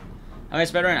still. I guess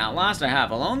better than Outlast? I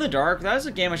have. Alone in the Dark, that is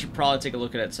a game I should probably take a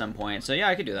look at some point. So yeah,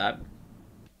 I could do that.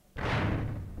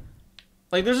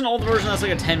 Like, there's an old version that's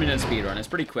like a 10-minute speedrun. It's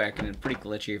pretty quick and it's pretty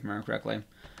glitchy, if I remember correctly.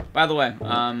 By the way,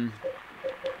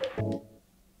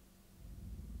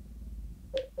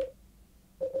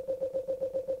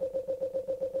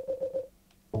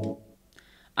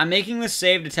 I'm making this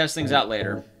save to test things out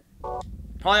later.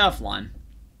 Probably offline.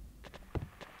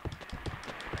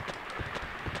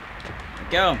 There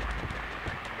we go.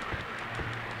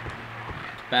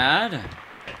 Bad.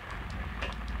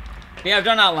 Yeah, I've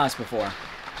done Outlast before.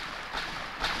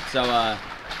 So,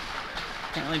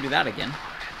 can't really do that again.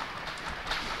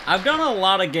 I've done a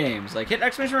lot of games. Like, hit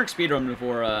exclamation mark speedrun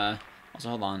before, also,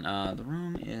 hold on. The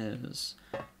room is...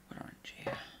 what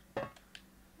RNG?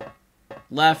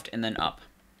 Left and then up.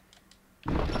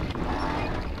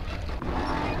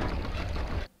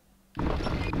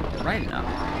 Right and up.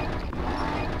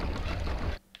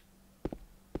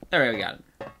 There we got it.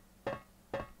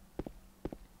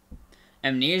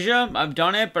 Amnesia? I've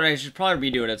done it, but I should probably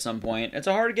redo it at some point. It's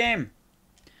a hard game.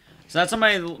 So that's on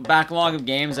my backlog of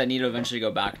games I need to eventually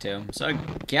go back to. So I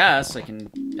guess I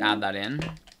can add that in.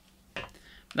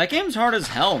 That game's hard as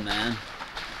hell, man.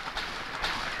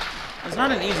 It's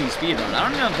not an easy speedrun. I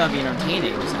don't know if that'd be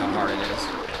entertaining, just how hard it is.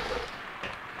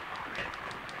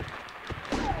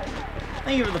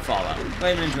 Thank you for the follow.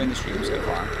 Glad you've been enjoying the stream so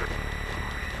far.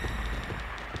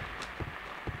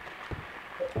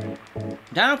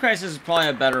 Dino Crisis is probably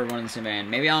a better one in the same vein.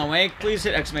 Maybe Alan Wake? Please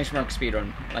hit !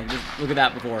 Speedrun. Like, just look at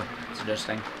that before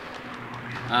suggesting.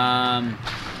 So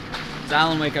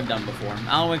Alan Wake I've done before.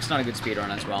 Alan Wake's not a good speedrun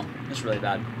as well. It's really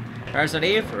bad. Parasite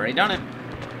Eve, we've already done it.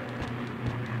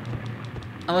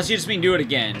 Unless you just mean do it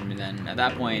again, and then at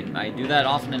that point, I do that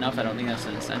often enough, I don't think that's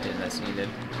an incentive that's needed.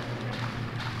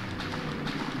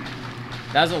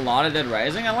 That's a lot of Dead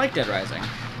Rising. I like Dead Rising.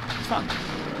 It's fun.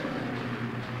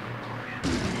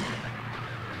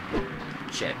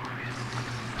 Shit.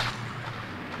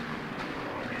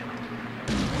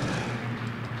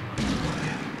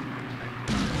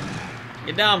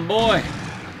 Get down, boy.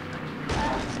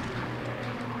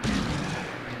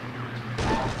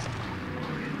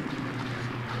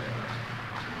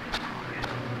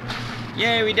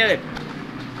 Yay, we did it.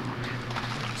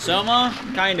 Soma?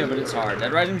 Kind of, but it's hard.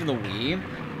 Dead Rising for the Wii?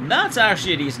 That's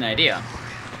actually a decent idea.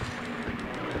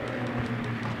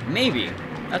 Maybe.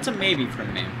 That's a maybe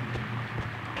from me.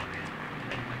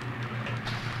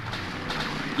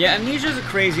 Yeah, Amnesia's a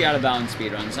crazy out-of-bounds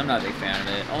speedrun, so I'm not a big fan of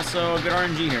it. Also, good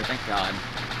RNG here, thank God.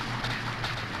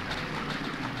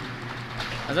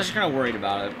 I was actually kind of worried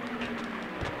about it.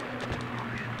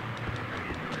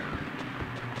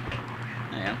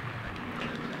 Yeah.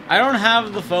 I don't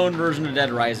have the phone version of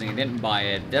Dead Rising. I didn't buy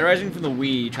it. Dead Rising for the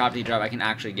Wii, Chop T Drop, I can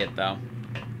actually get, though.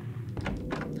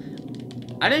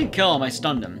 I didn't kill him, I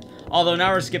stunned him. Although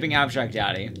now we're skipping Abstract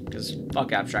Daddy, because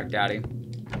fuck Abstract Daddy.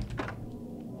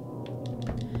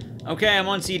 Okay, I'm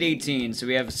on seed 18, so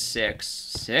we have 6.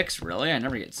 6? Really? I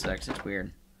never get 6. It's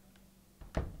weird.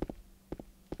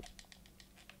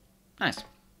 Nice.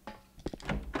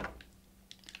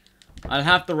 I'll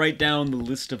have to write down the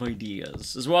list of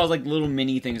ideas, as well as like little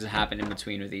mini things that happen in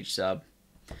between with each sub.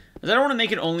 Because I don't want to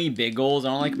make it only big goals. I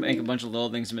don't like to make a bunch of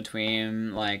little things in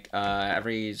between, like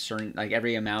every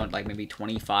amount, like maybe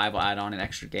 25 will add on an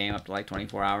extra game up to like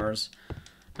 24 hours,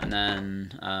 and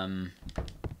then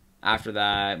after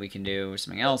that we can do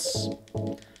something else.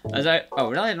 Oh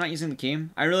really? I'm not using the key.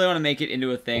 I really want to make it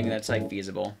into a thing that's like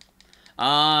feasible.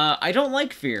 I don't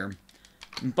like fear,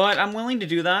 but I'm willing to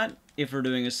do that if we're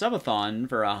doing a subathon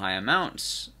for a high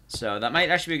amount. So that might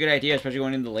actually be a good idea, especially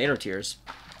going into the later tiers.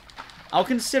 I'll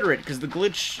consider it, because the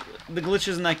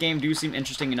glitches in that game do seem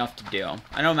interesting enough to do.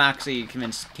 I know Maxie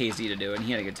convinced KZ to do it, and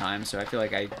he had a good time, so I feel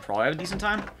like I probably have a decent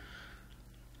time.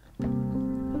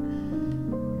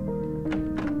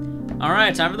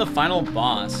 Alright, time for the final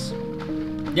boss.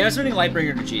 Yeah, I'm sending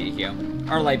Lightbringer to GDQ.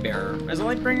 Or Lightbearer. Is it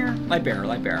Lightbringer? Lightbearer.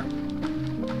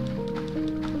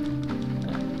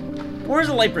 Or is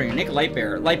it Lightbringer? Nick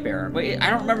Lightbearer. Wait, I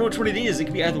don't remember which one it is. It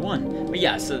could be either one. But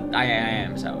yes, I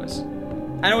am Sawas.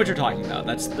 I know what you're talking about.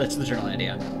 That's the general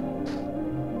idea.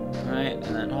 Alright,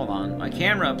 and then, hold on. My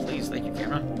camera, please. Thank you,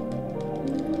 camera.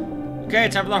 Okay,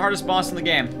 time for the hardest boss in the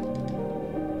game.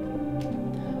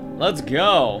 Let's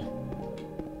go.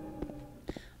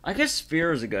 I guess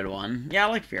Fear is a good one. Yeah, I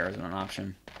like Fear as an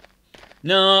option.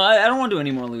 No, I don't want to do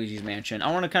any more Luigi's Mansion.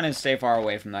 I want to kind of stay far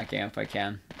away from that game if I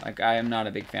can. Like, I am not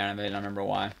a big fan of it. I don't remember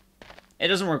why. It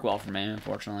doesn't work well for me,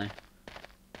 unfortunately.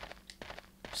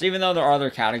 So even though there are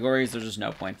other categories, there's just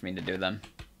no point for me to do them.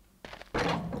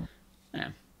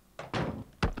 Yeah.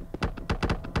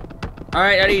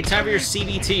 Alright, Eddie, time for your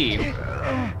CBT.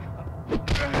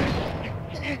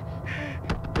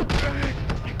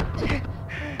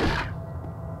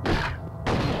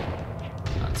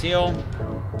 Teal.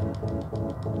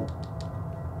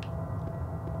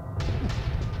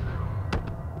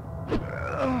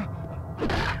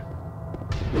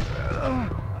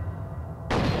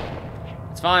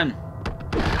 It's fine.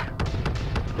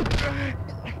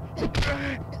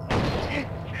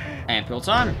 And pill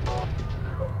time.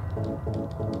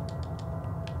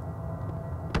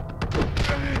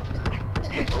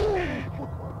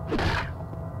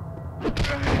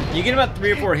 You get about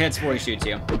 3 or 4 hits before he shoots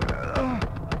you.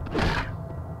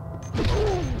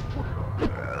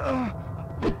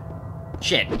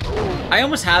 Shit. I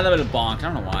almost had that with a bonk.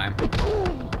 I don't know why.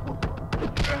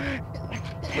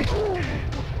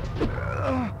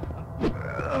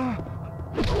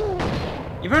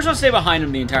 You pretty much want to stay behind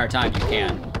him the entire time you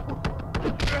can.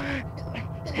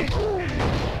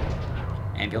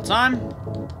 Ambule time.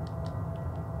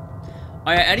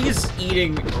 Oh yeah, Eddie's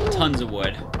eating tons of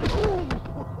wood.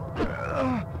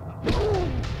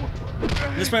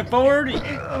 This went forward.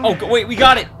 Oh, wait, we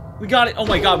got it. We got it. Oh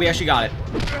my god, we actually got it.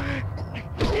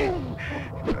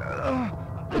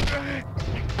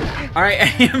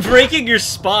 Alright, I'm breaking your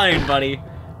spine, buddy.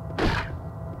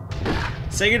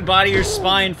 Say goodbye to your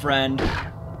spine, friend.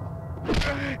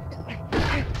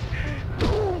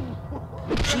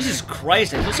 Jesus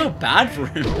Christ, I feel so bad for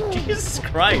him. Jesus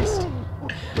Christ.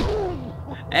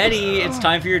 Eddie, it's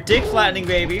time for your dick flattening,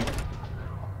 baby.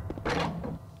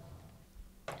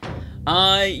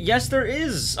 Yes there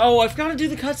is. Oh, I've got to do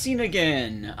the cutscene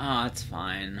again. Ah, it's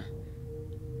fine.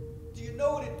 Do you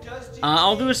know what it does to you?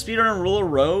 I'll do a speedrun on Rule of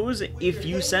Rose if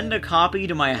you send a copy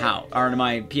to my house, or to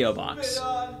my P.O. box.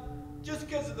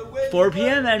 4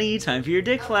 p.m. Eddie, time for your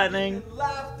dick flattening.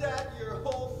 Laughed at your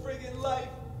whole friggin' life.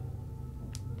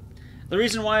 The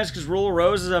reason why is because Rule of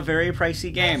Rose is a very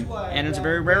pricey game, and it's a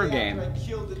very rare game. I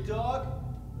killed the dog,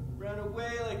 ran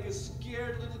away like a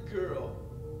scared little girl.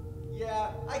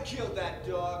 Yeah, I killed that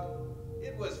dog.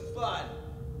 It was fun.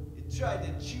 It tried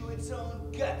to chew its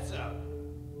own guts out.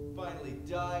 Finally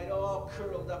died all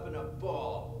curled up in a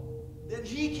ball. Then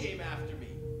he came after me.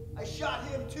 I shot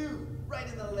him too, right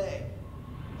in the leg.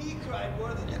 He cried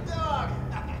more than the dog.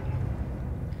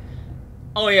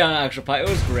 Oh yeah, Actual Pie, it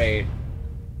was great.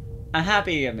 I'm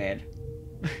happy I made.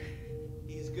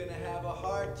 He's gonna have a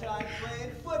hard time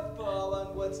playing football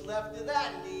on what's left of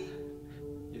that knee.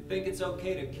 You think it's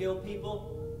okay to kill people?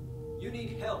 You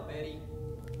need help, Eddie.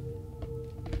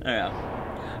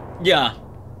 Yeah.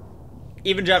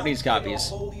 Even Japanese Don't get all copies.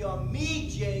 holy on me,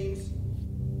 James.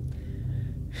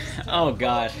 Oh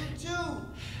god. You too.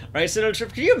 Alright, so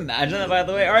Trip, can you imagine that, by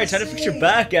the way? Alright, time to fix your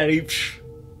back, Eddie.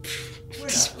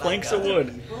 Just planks of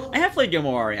wood. I have played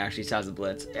Yomori, actually, Styles of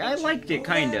Blitz. I liked it,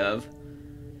 kind of.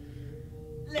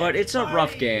 But it's a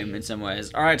rough game in some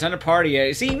ways. Alright, time to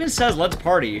party. See, it even says, let's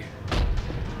party.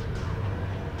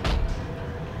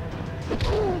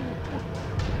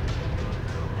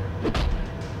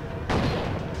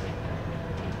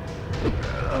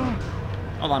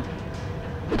 Hold on.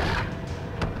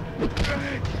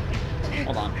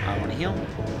 Hold on, I want to heal.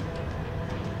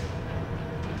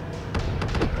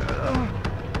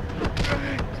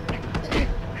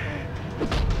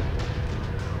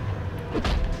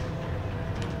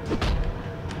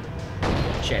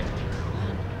 Shit.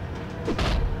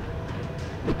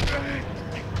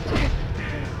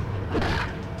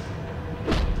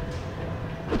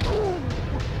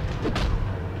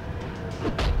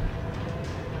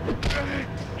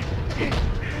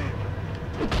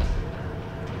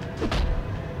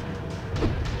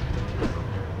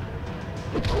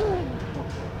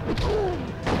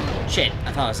 Shit,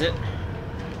 I thought that was it.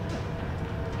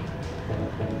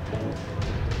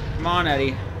 Come on,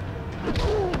 Eddie.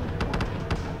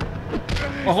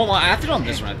 Oh, hold on, I have to do on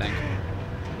this one, I think.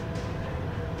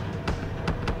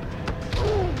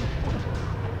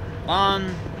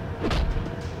 On.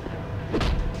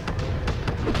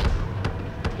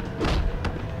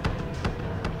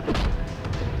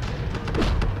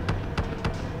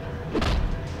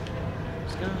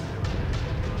 Let's go.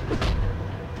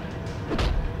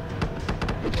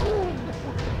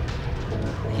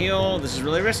 Heal. This is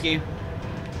really risky.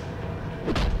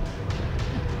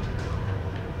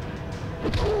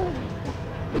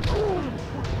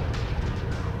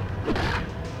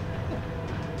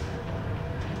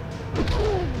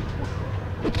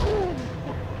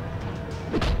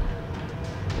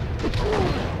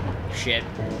 Shit.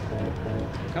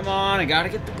 Come on, I gotta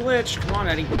get the glitch. Come on,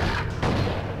 Eddie.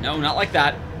 No, not like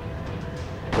that.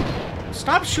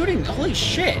 Stop shooting. Holy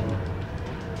shit.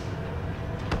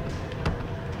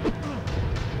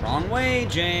 Wrong way,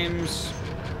 James.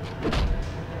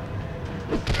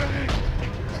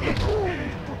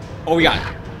 Oh, we got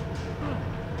it.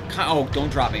 Oh, don't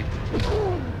drop me.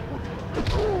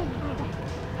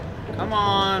 Come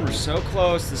on, we're so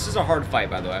close. This is a hard fight,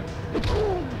 by the way.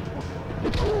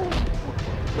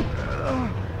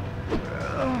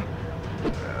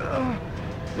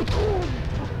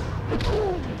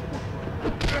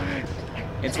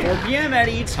 It's 4 p.m.,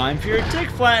 Eddie. Time for your dick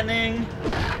flattening.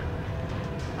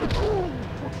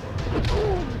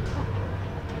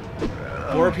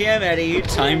 "4 p.m., Eddie.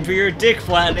 Time for your dick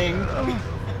flattening."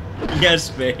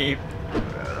 Yes, babe.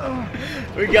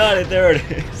 We got it. There it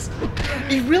is.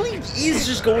 It really is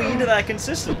just going into that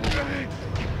consistently.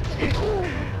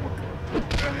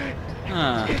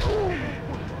 Huh.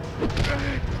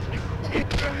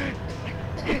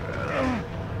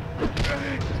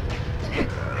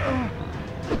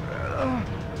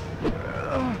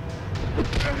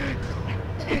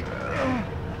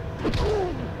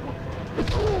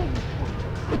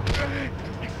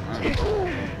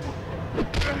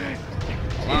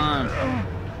 Come on.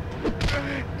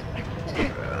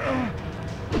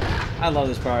 I love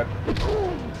this part.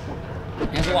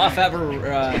 He has a lot of fat for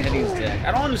hitting his dick.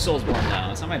 I don't want to do Soulsborne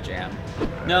though. It's not my jam.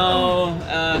 No,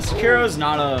 Sekiro's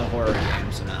not a horror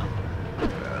game, so no.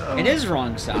 It is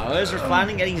wrong, Sal. It is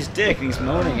flattening Eddie's dick, and he's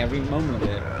moaning every moment of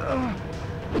it.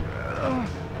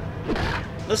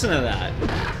 Listen to that.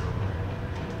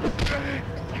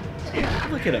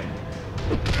 Look at him.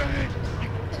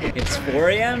 It's 4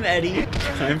 a.m., Eddie.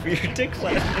 Time for your dick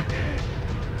flattening.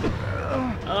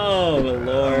 Oh,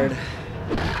 Lord.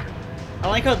 I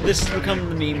like how this has become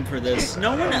the meme for this.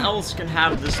 No one else can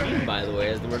have this meme, by the way.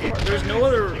 As the word. There's no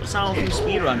other Silent Hill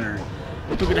speedrunner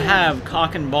who could have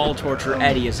cock and ball torture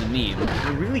Eddie as a meme.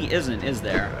 There really isn't, is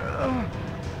there?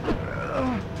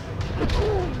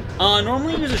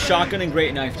 Normally use a shotgun and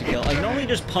great knife to kill. Like, normally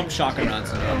just pump shotgun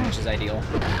rounds into him, which is ideal.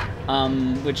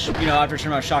 Which, you know, after a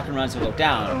certain amount of shotgun rounds will go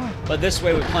down. But this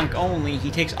way, with plank only, he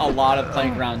takes a lot of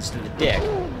plank rounds to the dick.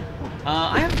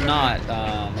 I have not,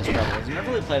 Mr. Rebels. I've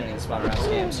never really played any of the Splatterhouse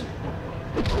games.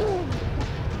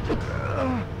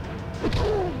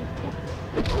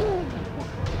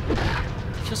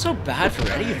 I feel so bad for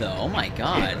Eddie, though. Oh my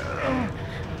god.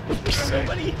 There's so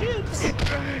many hits.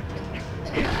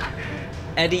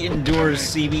 Eddie endures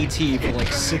CBT for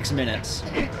like 6 minutes.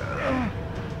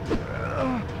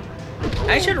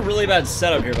 I actually had a really bad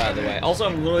setup here, by the way. Also,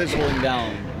 I'm literally just holding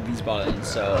down these buttons,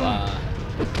 so,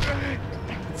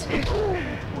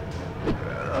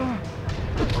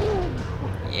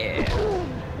 yeah.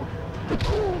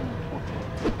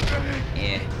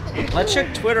 Let's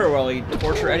check Twitter while we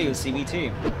torture Eddie with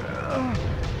CBT.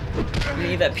 You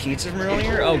eat that pizza from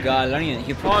earlier? Oh god, I don't even.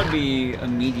 He'd probably be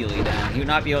immediately down. He would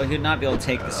not be able. He would not be able to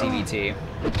take the CBT.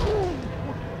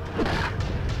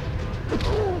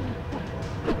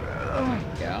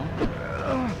 Go.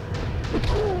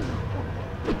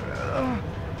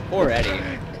 Poor Eddie.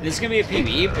 This is gonna be a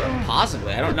PvE,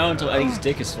 possibly. I don't know until Eddie's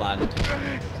dick is flattened.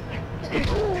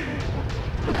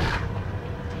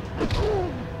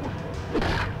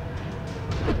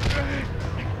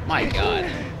 My god.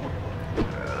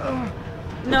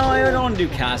 No, I don't want to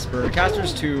do Casper.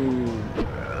 Casper's too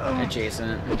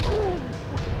adjacent.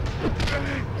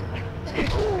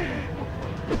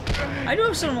 I do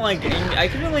have some, like, I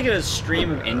could really get a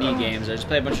stream of indie games. I just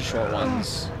play a bunch of short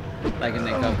ones that I can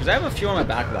think of. Because I have a few on my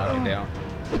backlog to do.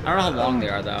 I don't know how long they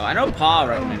are, though. I know Pa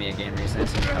recommended me a game recently.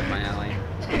 It's up my alley.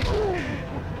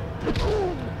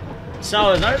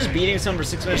 So, it's not just beating someone for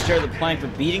 6 minutes straight at the plank,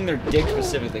 but beating their dick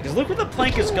specifically. Because look where the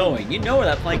plank is going. You know where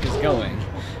that plank is going.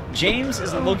 James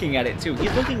is looking at it, too.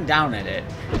 He's looking down at it.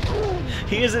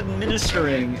 He is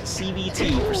administering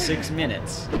CBT for 6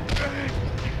 minutes.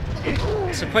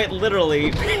 So quite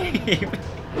literally, babe.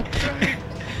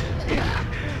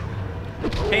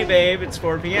 Hey, babe, it's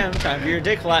 4 p.m. Time for your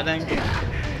dick flattening.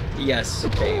 Yes,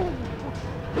 babe.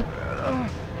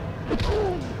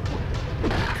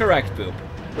 Correct, Boop.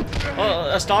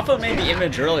 Well, Astolfo made the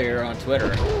image earlier on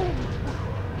Twitter.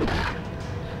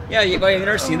 Yeah, you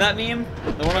never seen that meme?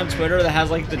 The one on Twitter that has,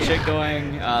 like, the chick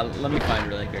going, let me find it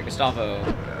really quick. Astolfo,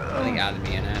 I think, added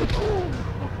me in it.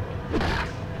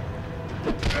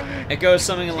 It goes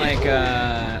something like,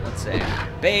 let's say,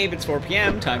 babe, it's 4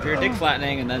 p.m., time for your dick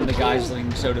flattening, and then the guy's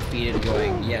looking so defeated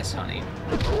going, yes, honey.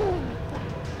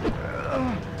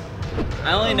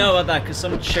 I only know about that because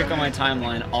some chick on my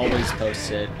timeline always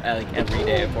posts it, like, every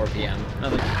day at 4 p.m. I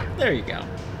was like, there you go.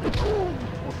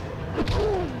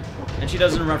 And she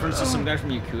does it in reference to some guy from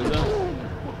Yakuza.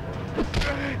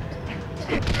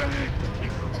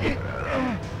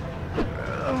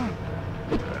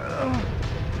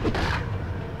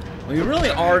 We really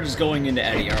are just going into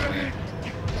Eddie, aren't we?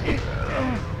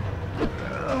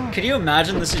 Could you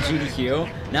imagine this at GDQ?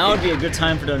 Now would be a good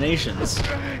time for donations.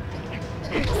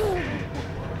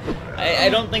 I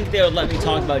don't think they would let me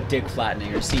talk about dick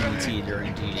flattening or CBT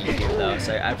during GDQ, though,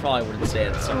 so I probably wouldn't say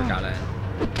it, so we're kinda...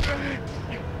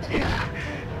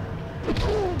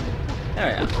 There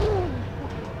we go.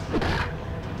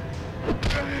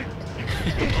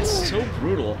 It's so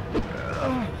brutal.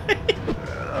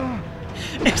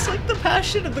 It's like the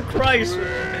Passion of the Christ.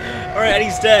 Alright,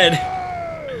 Eddie's dead.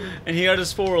 And he got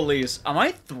his full release. Am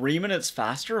I 3 minutes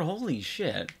faster? Holy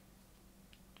shit.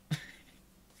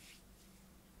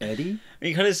 Eddie?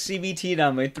 He got his CBT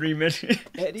down by 3 minutes.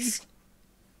 Eddie?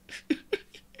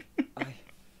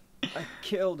 I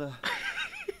killed a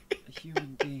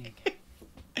human being.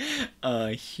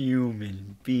 A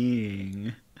human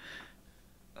being.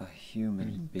 A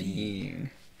human being.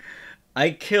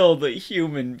 I killed a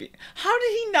human being. How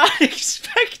did he not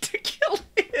expect to kill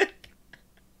him?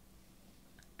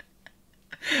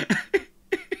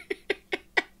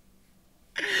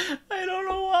 I don't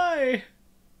know why.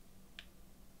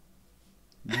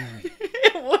 Mary.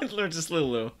 Just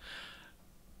Lulu.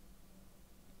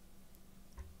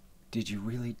 Did you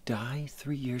really die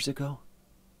 3 years ago?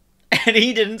 And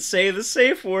he didn't say the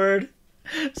safe word.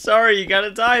 Sorry, you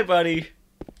gotta die, buddy.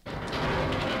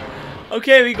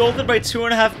 Okay, we golded by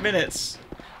 2.5 minutes.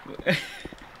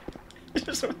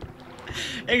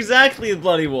 Exactly,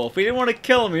 Bloody Wolf. We didn't want to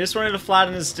kill him, we just wanted to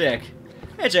flatten his stick.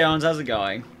 Hey, Jay Owens, how's it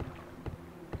going?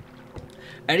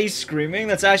 Eddie's screaming?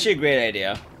 That's actually a great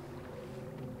idea.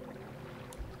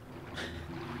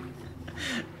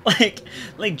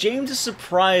 Like James is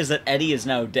surprised that Eddie is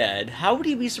now dead. How would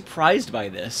he be surprised by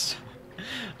this?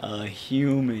 A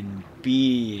human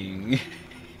being.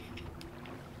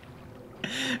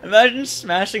 Imagine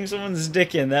smashing someone's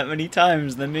dick in that many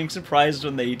times and then being surprised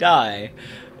when they die.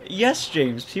 Yes,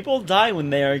 James, people die when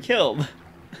they are killed.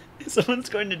 Someone's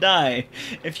going to die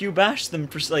if you bash them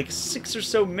for like 6 or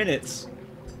so minutes.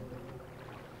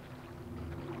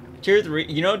 Tier 3,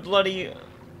 you know, Bloody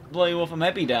Wolf, I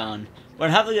might be down. But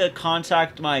I'd have to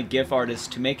contact my GIF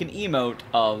artist to make an emote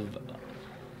of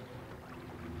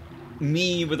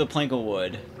me with a plank of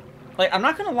wood. Like, I'm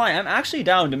not gonna lie, I'm actually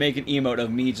down to make an emote of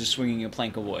me just swinging a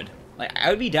plank of wood. Like, I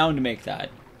would be down to make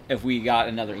that if we got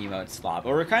another emote slot.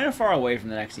 But we're kind of far away from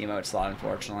the next emote slot,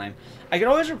 unfortunately. I could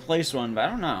always replace one, but I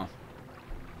don't know.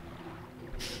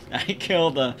 I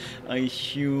killed a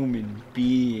human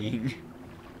being.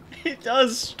 It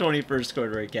does 21st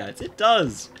code rate cats. It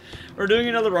does. We're doing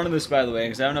another run of this, by the way,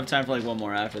 because I don't have time for like one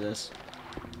more after this.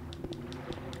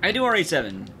 I do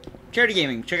R87. Charity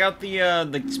Gaming. Check out the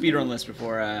speedrun list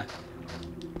before.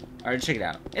 Alright, check it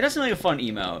out. It does seem like a fun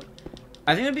emote.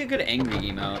 I think it'd be a good angry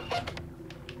emote.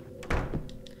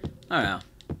 I don't know.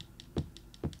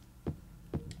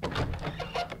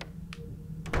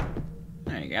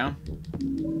 There you go.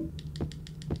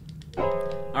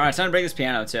 Alright, it's time to break this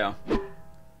piano too.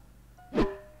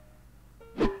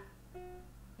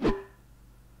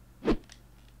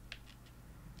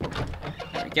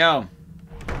 Go.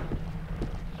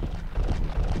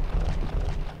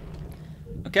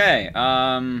 Okay,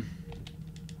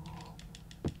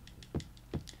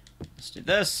 let's do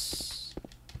this.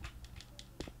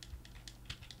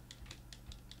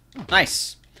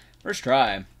 Nice. First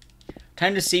try.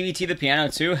 Time to CBT the piano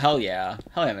too? Hell yeah.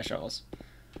 Hell yeah, Miss Shovels.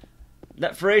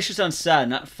 That phrase should sound sad,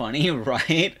 not funny,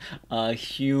 right? A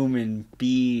human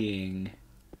being.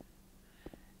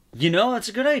 You know, that's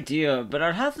a good idea, but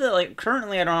I'd have to, like,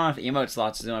 currently I don't have emote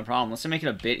slots to do my problem. Let's make it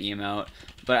a bit emote.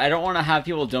 But I don't want to have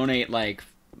people donate, like,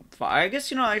 I guess,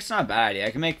 you know, it's not a bad idea.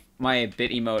 I can make my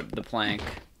bit emote the plank.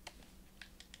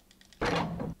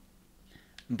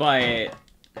 But,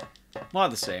 well,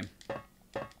 the same.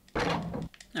 Oh,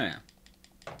 yeah.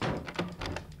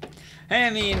 Hey, I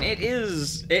mean, it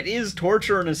is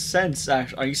torture in a sense,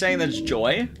 actually. Are you saying that's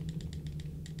joy?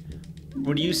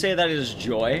 Would you say that is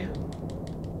joy?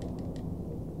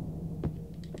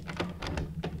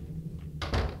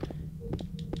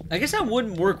 I guess that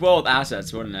wouldn't work well with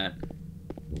assets, wouldn't it?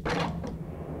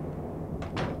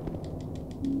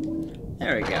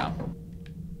 There we go.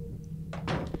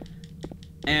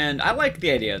 And I like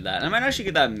the idea of that. I might actually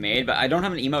get that made, but I don't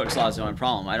have an emote slot, is the only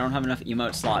problem. I don't have enough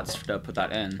emote slots to put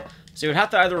that in. So you would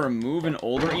have to either remove an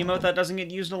older emote that doesn't get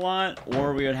used a lot,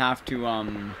 or we would have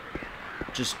to,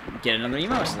 just get another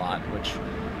emote slot, which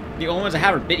the only ones I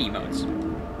have are bit emotes.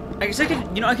 I guess I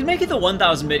could, you know, I can make it the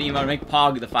 1000-bit emote, make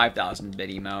Pog the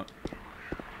 5000-bit emote.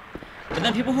 But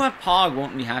then people who have Pog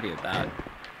won't be happy with that.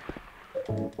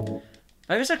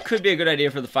 I guess that could be a good idea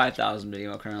for the 5000-bit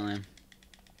emote currently.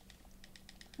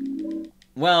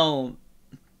 Well,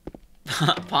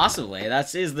 possibly.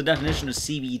 That is the definition of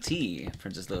CBT,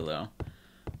 Princess Lulu.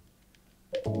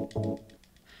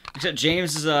 Except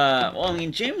James is, well, I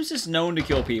mean, James is known to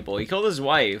kill people. He killed his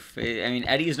wife. I mean,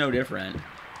 Eddie is no different.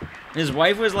 His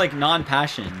wife was, like,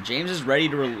 non-passion. James is ready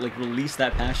to, release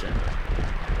that passion.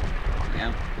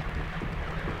 Yeah.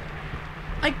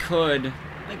 I could.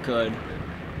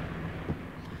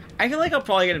 I feel like I'll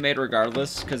probably get it made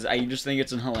regardless, because I just think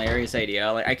it's an hilarious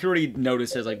idea. Like, I could already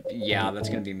notice it, like, yeah, that's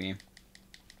gonna be me.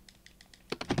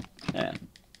 Yeah.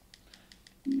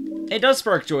 It does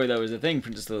spark joy, though, is the thing,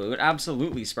 Princess Lulu. It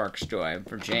absolutely sparks joy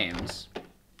for James.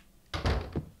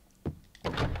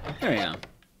 There we go.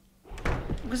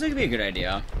 Because that could be a good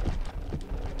idea.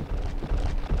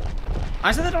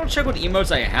 I said I don't check what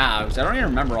emotes I have, because I don't even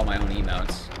remember all my own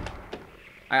emotes.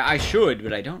 I should,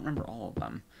 but I don't remember all of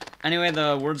them. Anyway,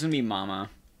 the word's gonna be mama.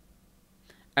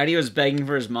 Eddie was begging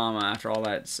for his mama after all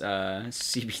that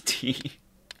CBT.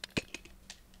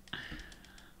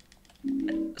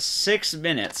 6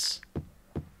 minutes.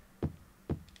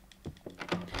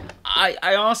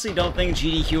 I honestly don't think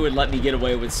GDQ would let me get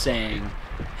away with saying,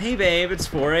 Hey babe, it's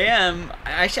 4 a.m.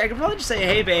 Actually, I could probably just say,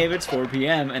 hey babe, it's 4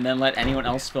 p.m. and then let anyone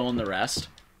else fill in the rest.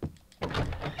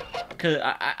 Because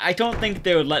I don't think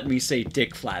they would let me say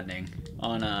dick flattening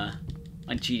on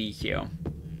GDQ.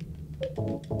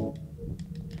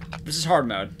 This is hard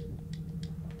mode.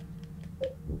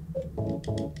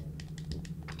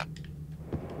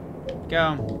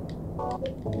 Go.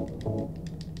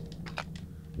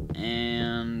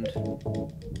 And...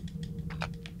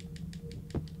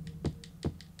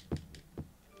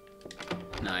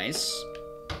 nice.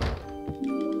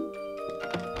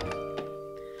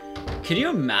 Could you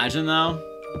imagine, though?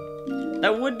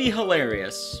 That would be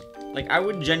hilarious. Like, I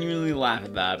would genuinely laugh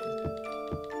at that.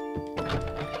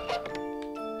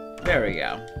 There we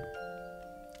go.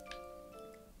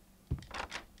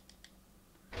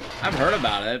 I've heard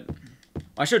about it.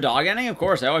 I show dog ending? Of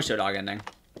course, I always show dog ending.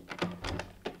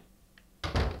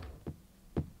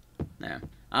 Yeah.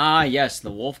 Ah, yes,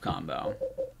 the wolf combo.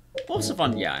 Wolf's a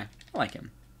fun guy. I like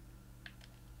him.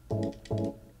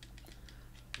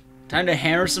 Time to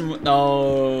hammer some...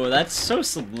 oh, that's so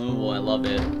subliminal. I love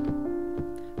it.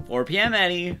 4 p.m.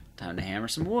 Eddie. Time to hammer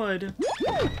some wood.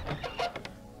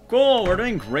 Cool, we're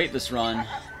doing great this run.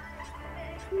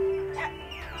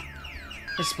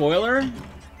 A spoiler?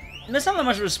 That's not that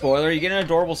much of a spoiler. You get an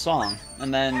adorable song.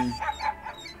 And then...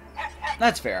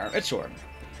 that's fair. It's short.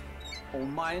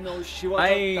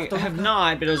 I have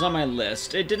not, but it was on my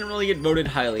list. It didn't really get voted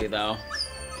highly, though.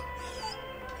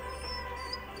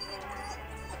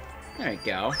 There you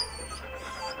go.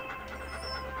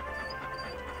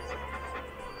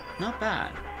 Not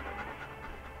bad.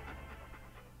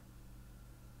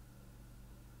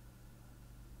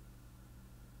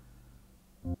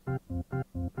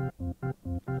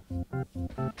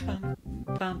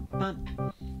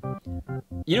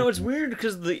 You know, it's weird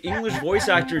because the English voice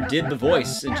actor did the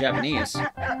voice in Japanese.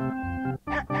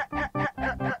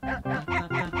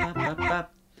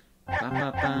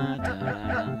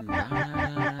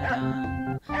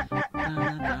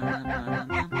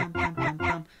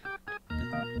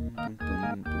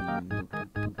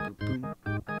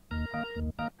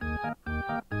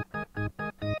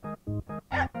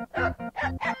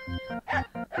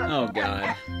 Oh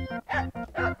god.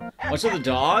 What's with the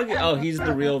dog? Oh, he's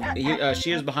the real...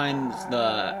 she is behind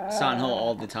the Silent Hill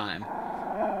all the time.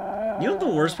 You know what the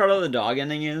worst part of the dog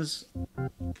ending is?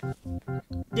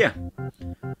 Yeah.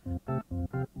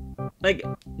 Like,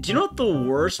 do you know what the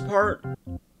worst part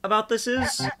about this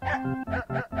is?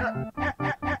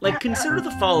 Like, consider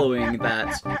the following,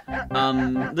 that,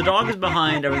 the dog is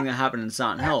behind everything that happened in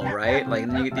Silent Hill, right? Like,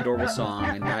 and then you get the adorable song,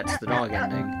 and that's the dog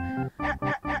ending.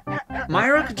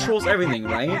 Myra controls everything,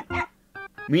 right?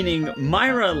 Meaning,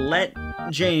 Myra let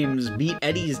James beat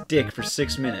Eddie's dick for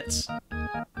 6 minutes.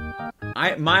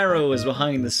 Myra was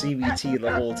behind the CBT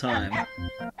the whole time.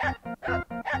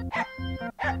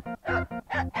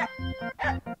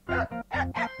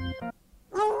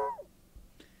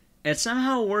 It's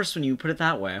somehow worse when you put it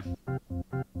that way.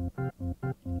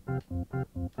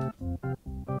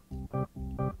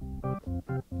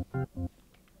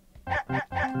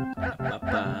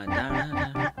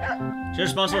 She's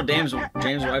responsible for James'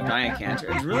 wife dying of cancer.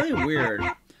 It's really weird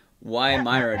why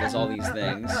Myra does all these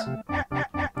things.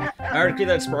 Myra create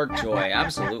that spark joy,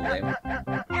 absolutely.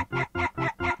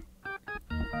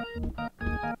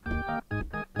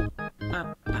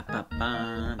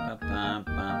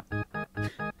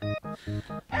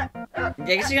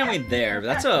 I guess you got me there, but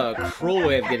that's a cruel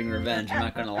way of getting revenge, I'm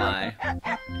not gonna lie.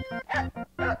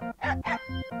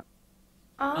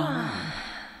 Oh.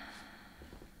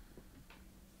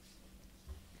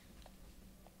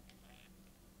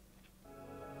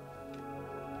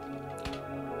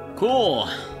 Cool.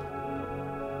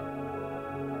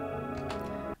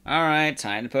 Alright,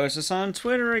 time to post this on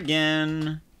Twitter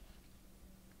again.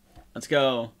 Let's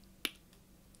go.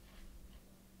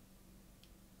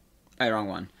 Oh, wrong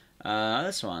one.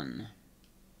 This one.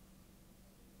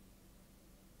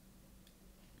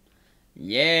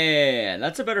 Yeah,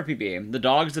 that's a better PB. The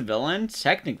dog's the villain?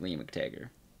 Technically, McTaggart.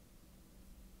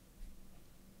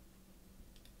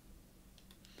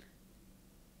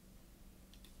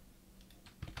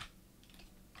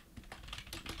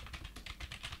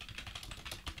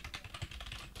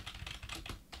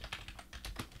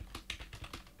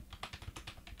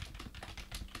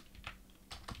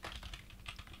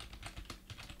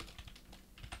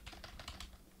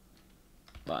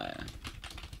 Bye.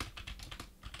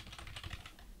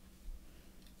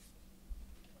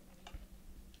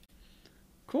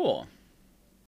 Cool.